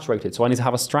being saturated. So I need to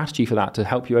have a strategy for that to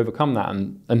help you overcome that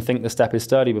and think the step is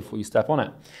sturdy before you step on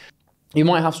it. You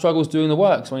might have struggles doing the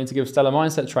work, so I need to give stellar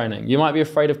mindset training. You might be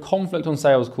afraid of conflict on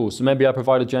sales calls, so maybe I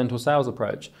provide a gentle sales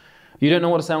approach. You don't know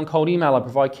what to say on cold email, I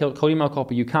provide cold email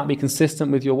copy. You can't be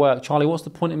consistent with your work. Charlie, what's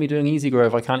the point of me doing Easy Grow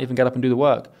if I can't even get up and do the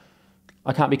work?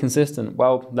 I can't be consistent.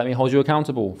 Well, let me hold you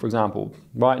accountable, for example,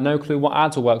 right? No clue what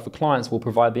ads will work for clients, will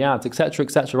provide the ads, etc.,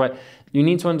 right? You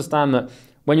need to understand that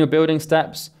when you're building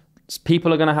steps,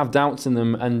 people are going to have doubts in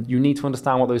them, and you need to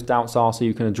understand what those doubts are so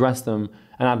you can address them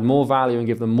and add more value and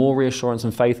give them more reassurance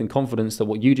and faith and confidence that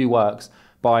what you do works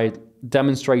by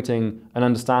demonstrating and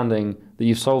understanding that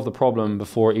you've solved the problem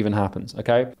before it even happens,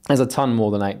 okay? There's a ton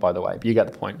more than 8, by the way, but you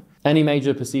get the point. Any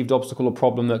major perceived obstacle or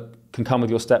problem that can come with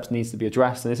your steps needs to be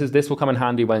addressed, and this will come in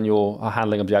handy when you're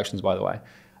handling objections, by the way.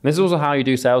 And this is also how you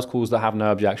do sales calls that have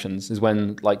no objections, is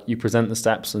when you present the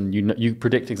steps and you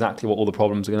predict exactly what all the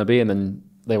problems are going to be, and then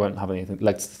they won't have anything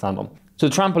legs to stand on. So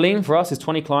the trampoline for us is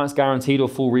 20 clients guaranteed or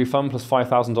full refund plus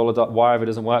 $5,000 wire if it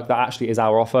doesn't work. That actually is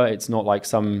our offer. It's not like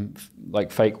some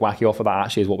fake wacky offer. That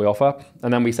actually is what we offer.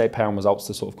 And then we say pay on results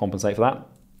to sort of compensate for that.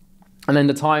 And then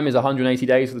the time is 180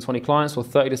 days for the 20 clients or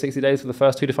 30 to 60 days for the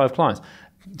first 2 to 5 clients.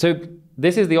 So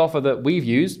this is the offer that we've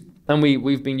used, and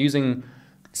we've been using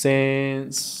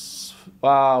since,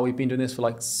 we've been doing this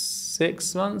for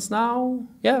 6 months now.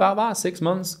 Yeah, about 6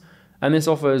 months. And this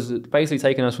offer has basically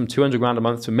taken us from 200 grand a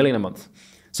month to $1 million a month.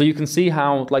 So you can see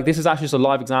how, this is actually just a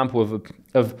live example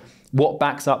of what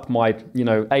backs up my,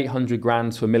 800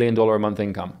 grand to $1 million a month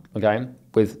income, okay?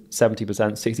 With 70%,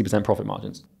 60% profit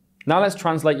margins. Now let's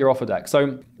translate your offer deck.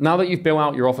 So now that you've built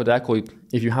out your offer deck, or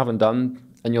if you haven't done,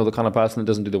 and you're the kind of person that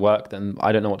doesn't do the work, then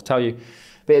I don't know what to tell you.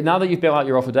 But now that you've built out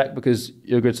your offer deck because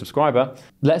you're a good subscriber,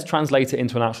 let's translate it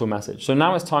into an actual message. So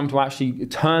now it's time to actually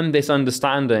turn this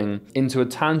understanding into a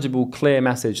tangible, clear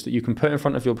message that you can put in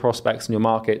front of your prospects and your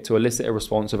market to elicit a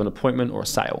response of an appointment or a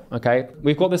sale, okay?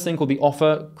 We've got this thing called the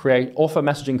offer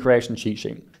messaging creation cheat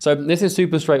sheet. So this is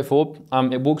super straightforward.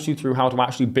 It walks you through how to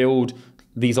actually build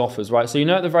these offers, right? So you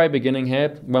know at the very beginning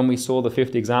here, when we saw the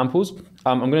 50 examples,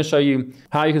 I'm gonna show you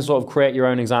how you can sort of create your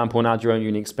own example and add your own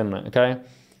unique spin on it, okay?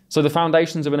 So the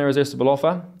foundations of an irresistible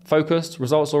offer: focused,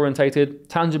 results-orientated,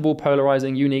 tangible,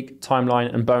 polarizing, unique,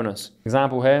 timeline, and bonus.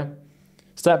 Example here.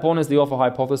 Step 1 is the offer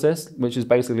hypothesis, which is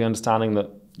basically understanding that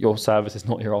your service is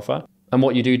not your offer. And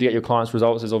what you do to get your clients'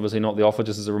 results is obviously not the offer.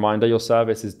 Just as a reminder, your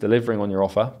service is delivering on your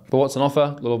offer. But what's an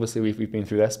offer? Well, obviously we've been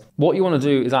through this. What you want to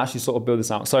do is actually sort of build this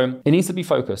out. So it needs to be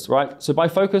focused, right? So by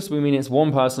focus, we mean it's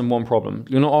one person, one problem.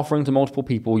 You're not offering to multiple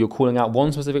people. You're calling out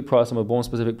one specific person with one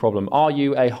specific problem. Are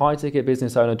you a high-ticket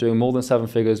business owner doing more than 7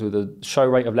 figures with a show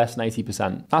rate of less than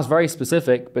 80%? That's very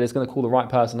specific, but it's going to call the right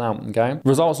person out, okay?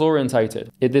 Results-orientated.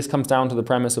 This comes down to the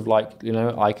premise of like, you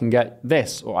know, I can get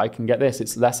this or I can get this.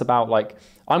 It's less about like,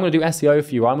 I'm going to do SEO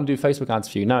for you, or I'm going to do Facebook ads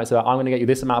for you. No, it's about I'm going to get you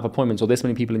this amount of appointments, or this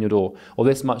many people in your door, or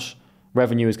this much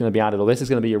revenue is going to be added, or this is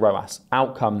going to be your ROAS.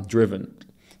 Outcome driven.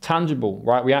 Tangible,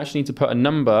 right? We actually need to put a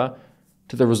number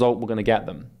to the result we're going to get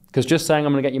them. Because just saying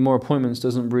I'm going to get you more appointments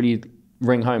doesn't really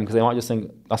ring home, because they might just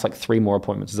think that's like 3 more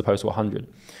appointments as opposed to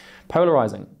 100.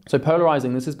 Polarizing. So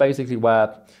polarizing, this is basically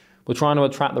where we're trying to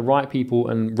attract the right people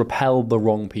and repel the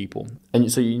wrong people.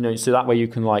 And so, you know, so that way you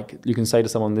can say to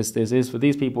someone, this is for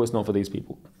these people, it's not for these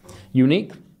people.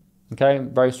 Unique, okay,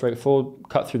 very straightforward,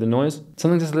 cut through the noise.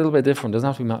 Something just a little bit different, doesn't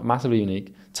have to be massively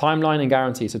unique. Timeline and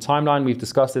guarantee. So timeline, we've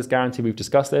discussed this, guarantee, we've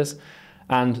discussed this,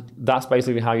 and that's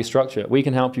basically how you structure it. We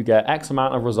can help you get X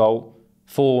amount of result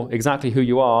for exactly who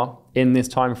you are in this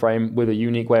time frame with a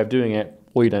unique way of doing it,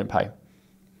 or you don't pay.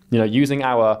 You know, using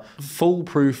our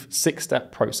foolproof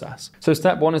 6-step process. So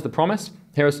step 1 is the promise.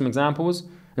 Here are some examples.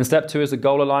 And step 2 is the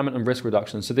goal alignment and risk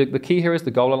reduction. So the key here is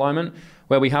the goal alignment,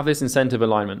 where we have this incentive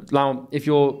alignment. Now, if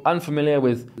you're unfamiliar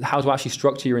with how to actually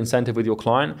structure your incentive with your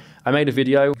client, I made a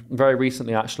video very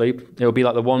recently, actually. It'll be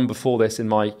like the one before this in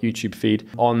my YouTube feed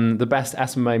on the best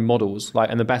SMMA models,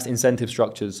 and the best incentive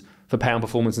structures for pay on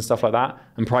performance and stuff like that,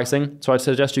 and pricing. So I'd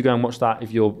suggest you go and watch that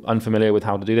if you're unfamiliar with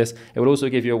how to do this. It will also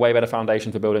give you a way better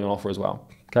foundation for building an offer as well.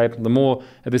 Okay, the more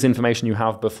of this information you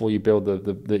have before you build,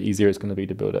 the easier it's going to be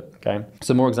to build it. Okay,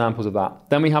 so more examples of that.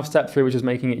 Then we have step 3, which is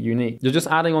making it unique. You're just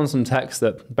adding on some text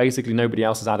that basically nobody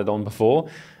else has added on before.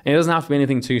 And it doesn't have to be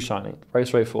anything too shiny. Very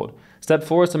straightforward. Step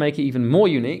 4 is to make it even more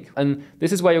unique. And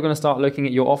this is where you're going to start looking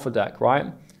at your offer deck, right?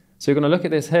 So you're going to look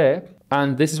at this here,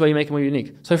 and this is where you make it more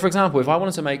unique. So for example, if I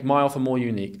wanted to make my offer more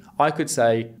unique, I could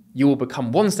say, you will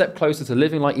become one step closer to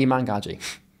living like Iman Gaji.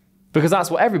 Because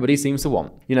that's what everybody seems to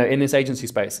want, you know, in this agency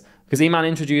space. Because Iman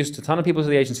introduced a ton of people to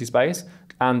the agency space,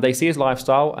 and they see his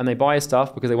lifestyle and they buy his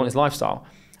stuff because they want his lifestyle.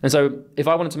 And so if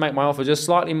I wanted to make my offer just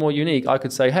slightly more unique, I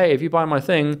could say, hey, if you buy my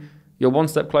thing, you're one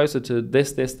step closer to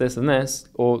this, this, this, and this,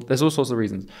 or there's all sorts of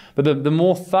reasons. But the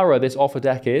more thorough this offer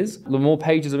deck is, the more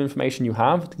pages of information you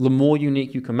have, the more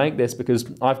unique you can make this, because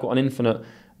I've got an infinite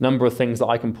number of things that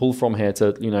I can pull from here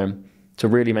to, you know, to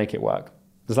really make it work.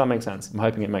 Does that make sense? I'm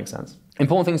hoping it makes sense.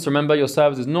 Important things to remember: your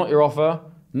service is not your offer.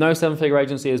 No 7-figure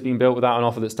agency has been built without an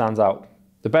offer that stands out.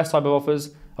 The best type of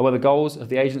offers are where the goals of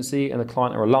the agency and the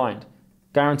client are aligned.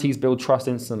 Guarantees build trust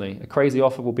instantly. A crazy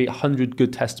offer will beat 100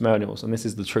 good testimonials, and this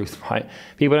is the truth, right?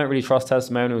 People don't really trust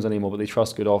testimonials anymore, but they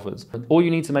trust good offers. All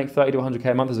you need to make 30 to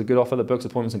 100K a month is a good offer that books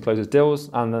appointments and closes deals,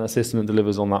 and then a system that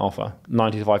delivers on that offer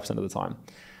 95% of the time.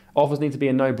 Offers need to be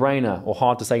a no-brainer or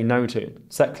hard to say no to.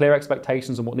 Set clear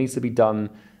expectations on what needs to be done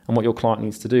and what your client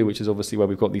needs to do, which is obviously where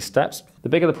we've got these steps. The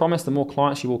bigger the promise, the more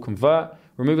clients you will convert.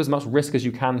 Remove as much risk as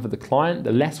you can for the client.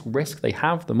 The less risk they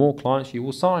have, the more clients you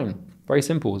will sign. Very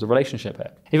simple, it's a relationship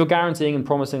here. If you're guaranteeing and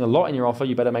promising a lot in your offer,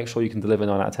 you better make sure you can deliver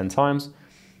 9 out of 10 times.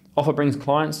 Offer brings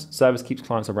clients, service keeps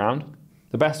clients around.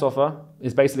 The best offer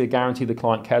is basically a guarantee the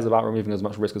client cares about removing as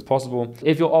much risk as possible.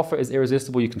 If your offer is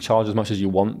irresistible, you can charge as much as you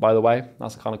want, by the way.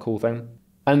 That's a kind of cool thing.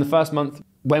 And the first month,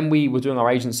 when we were doing our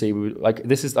agency, we were like,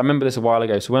 I remember this a while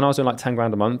ago. So when I was doing like 10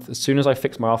 grand a month, as soon as I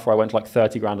fixed my offer, I went to like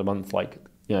 30 grand a month,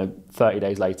 30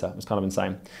 days later. It was kind of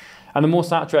insane. And the more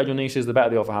saturated your niche is, the better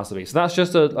the offer has to be. So that's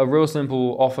just a real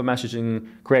simple offer messaging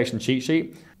creation cheat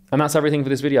sheet. And that's everything for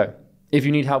this video. If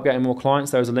you need help getting more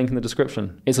clients, there's a link in the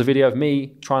description. It's a video of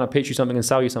me trying to pitch you something and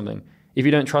sell you something. If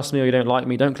you don't trust me or you don't like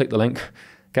me, don't click the link,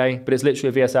 okay? But it's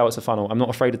literally a VSL, it's a funnel. I'm not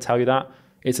afraid to tell you that.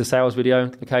 It's a sales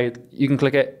video, okay? You can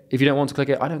click it. If you don't want to click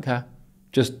it, I don't care.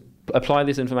 Just apply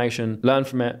this information, learn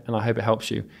from it, and I hope it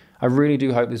helps you. I really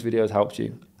do hope this video has helped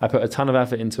you. I put a ton of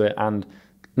effort into it, and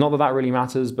not that that really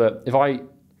matters, but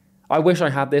I wish I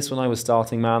had this when I was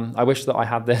starting, man. I wish that I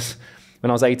had this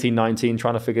when I was 18, 19,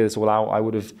 trying to figure this all out. I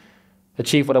would have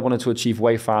achieved what I wanted to achieve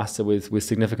way faster with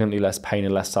significantly less pain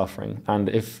and less suffering. And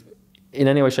if in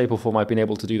any way, shape or form I've been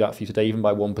able to do that for you today, even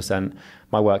by 1%,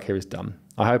 my work here is done.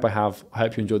 I hope I have. I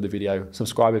hope you enjoyed the video.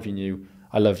 Subscribe if you're new.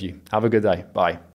 I love you. Have a good day. Bye.